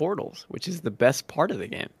in the portals, which is the best part of the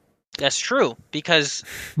game. That's true, because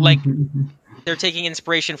like they're taking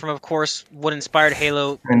inspiration from, of course, what inspired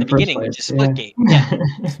Halo in the beginning, which is Splitgate.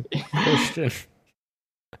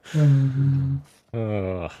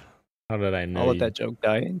 How did I know? I'll let that joke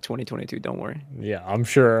die in 2022. Don't worry. Yeah, I'm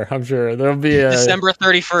sure there'll be a December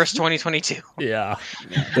 31st, 2022. Yeah,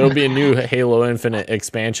 there'll be a new Halo Infinite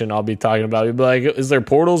expansion I'll be talking about. You'll be like, is there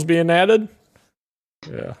portals being added?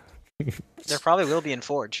 Yeah. There probably will be in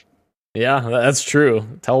Forge. Yeah, that's true.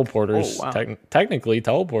 Teleporters. Oh, wow. Technically,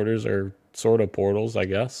 teleporters are sort of portals, I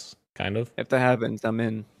guess. Kind of. If that happens, I'm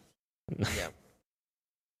in. Yeah.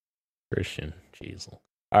 Christian Jeezel.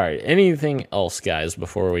 All right. Anything else, guys,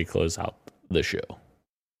 before we close out the show?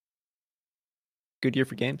 Good year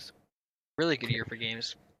for games. Really good year for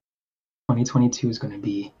games. 2022 is going to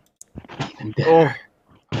be even better.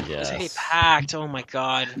 Yes. It's gonna be packed. Oh my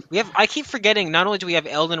god. I keep forgetting, not only do we have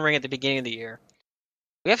Elden Ring at the beginning of the year,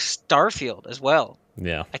 we have Starfield as well.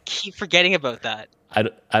 Yeah. I keep forgetting about that. I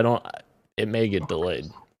don't. It may get delayed.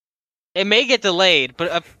 It may get delayed,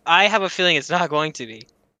 but I have a feeling it's not going to be.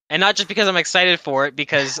 And not just because I'm excited for it,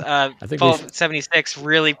 because Fallout 76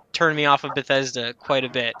 really turned me off of Bethesda quite a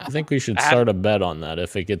bit. I think we should start a bet on that,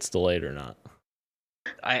 if it gets delayed or not.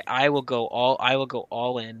 I will go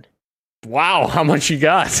all in. Wow, how much you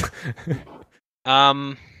got?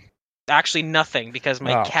 Actually nothing, because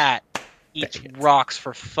my cat eats rocks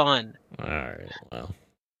for fun. All right, well.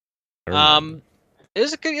 It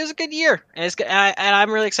was a good year, and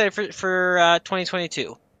I'm really excited for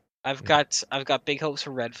 2022. I've got big hopes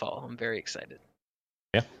for Redfall. I'm very excited.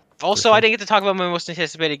 Yeah. Also, sure. I didn't get to talk about my most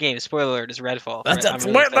anticipated game. Spoiler alert: is Redfall.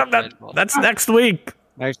 That's next week.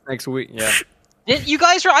 Next week. Yeah. You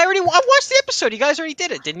guys I watched the episode. You guys already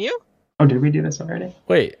did it, didn't you? Oh, did we do this already?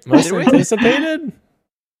 Wait, most anticipated?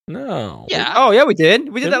 No. Yeah. Oh yeah, we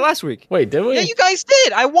did. We did that last week. Wait, did we? Yeah, you guys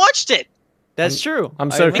did. I watched it. That's true.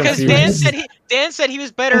 I'm so because confused. Dan said he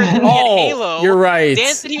was better than me at Halo. You're right.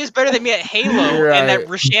 Dan said he was better than me at Halo, and that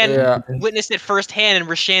Rashan witnessed it firsthand, and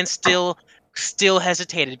Rashan still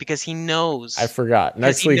hesitated because he knows. I forgot.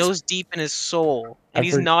 He knows deep in his soul, and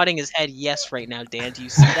he's nodding his head yes right now. Dan, do you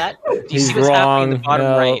see that? Do you see what's happening in the bottom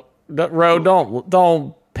right? Ro,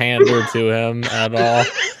 don't pander to him at all.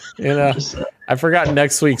 You know, I forgot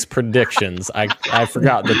next week's predictions. I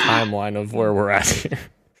forgot the timeline of where we're at here.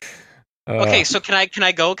 Okay, so can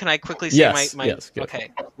I go? Can I quickly say my yes,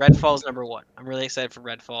 okay. Redfall's number 1. I'm really excited for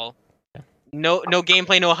Redfall. No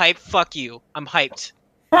gameplay, no hype. Fuck you. I'm hyped.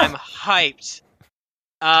 I'm hyped.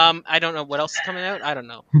 I don't know what else is coming out. I don't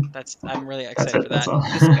know. I'm really excited for that. That's all.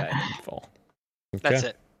 This guy. Okay. That's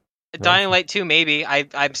it. Dying Light 2, maybe.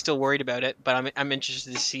 I'm still worried about it, but I'm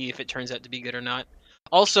interested to see if it turns out to be good or not.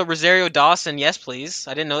 Also, Rosario Dawson, yes, please.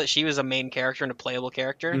 I didn't know that she was a main character and a playable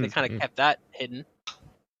character. They kind of kept that hidden.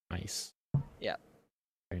 Nice. Yeah.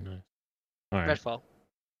 Very nice. All right. Redfall.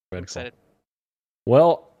 I'm excited.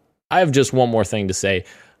 Well, I have just one more thing to say.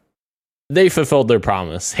 They fulfilled their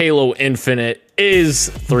promise. Halo Infinite is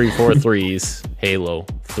 343's Halo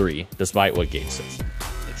 3, despite what Gabe says.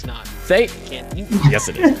 It's not. Yes,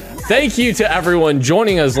 it is. Thank you to everyone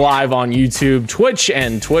joining us live on YouTube, Twitch,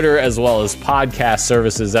 and Twitter, as well as podcast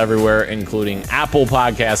services everywhere, including Apple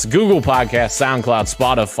Podcasts, Google Podcasts, SoundCloud,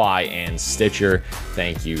 Spotify, and Stitcher.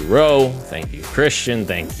 Thank you, Ro. Thank you, Christian.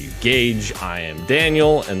 Thank you, Gage. I am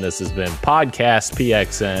Daniel, and this has been Podcast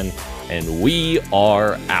PXN, and we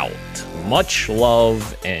are out. Much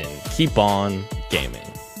love, and keep on gaming.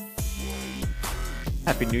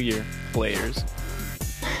 Happy New Year, players.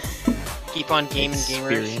 Keep on gaming,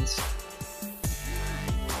 gamers. Experience.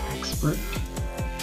 Expert.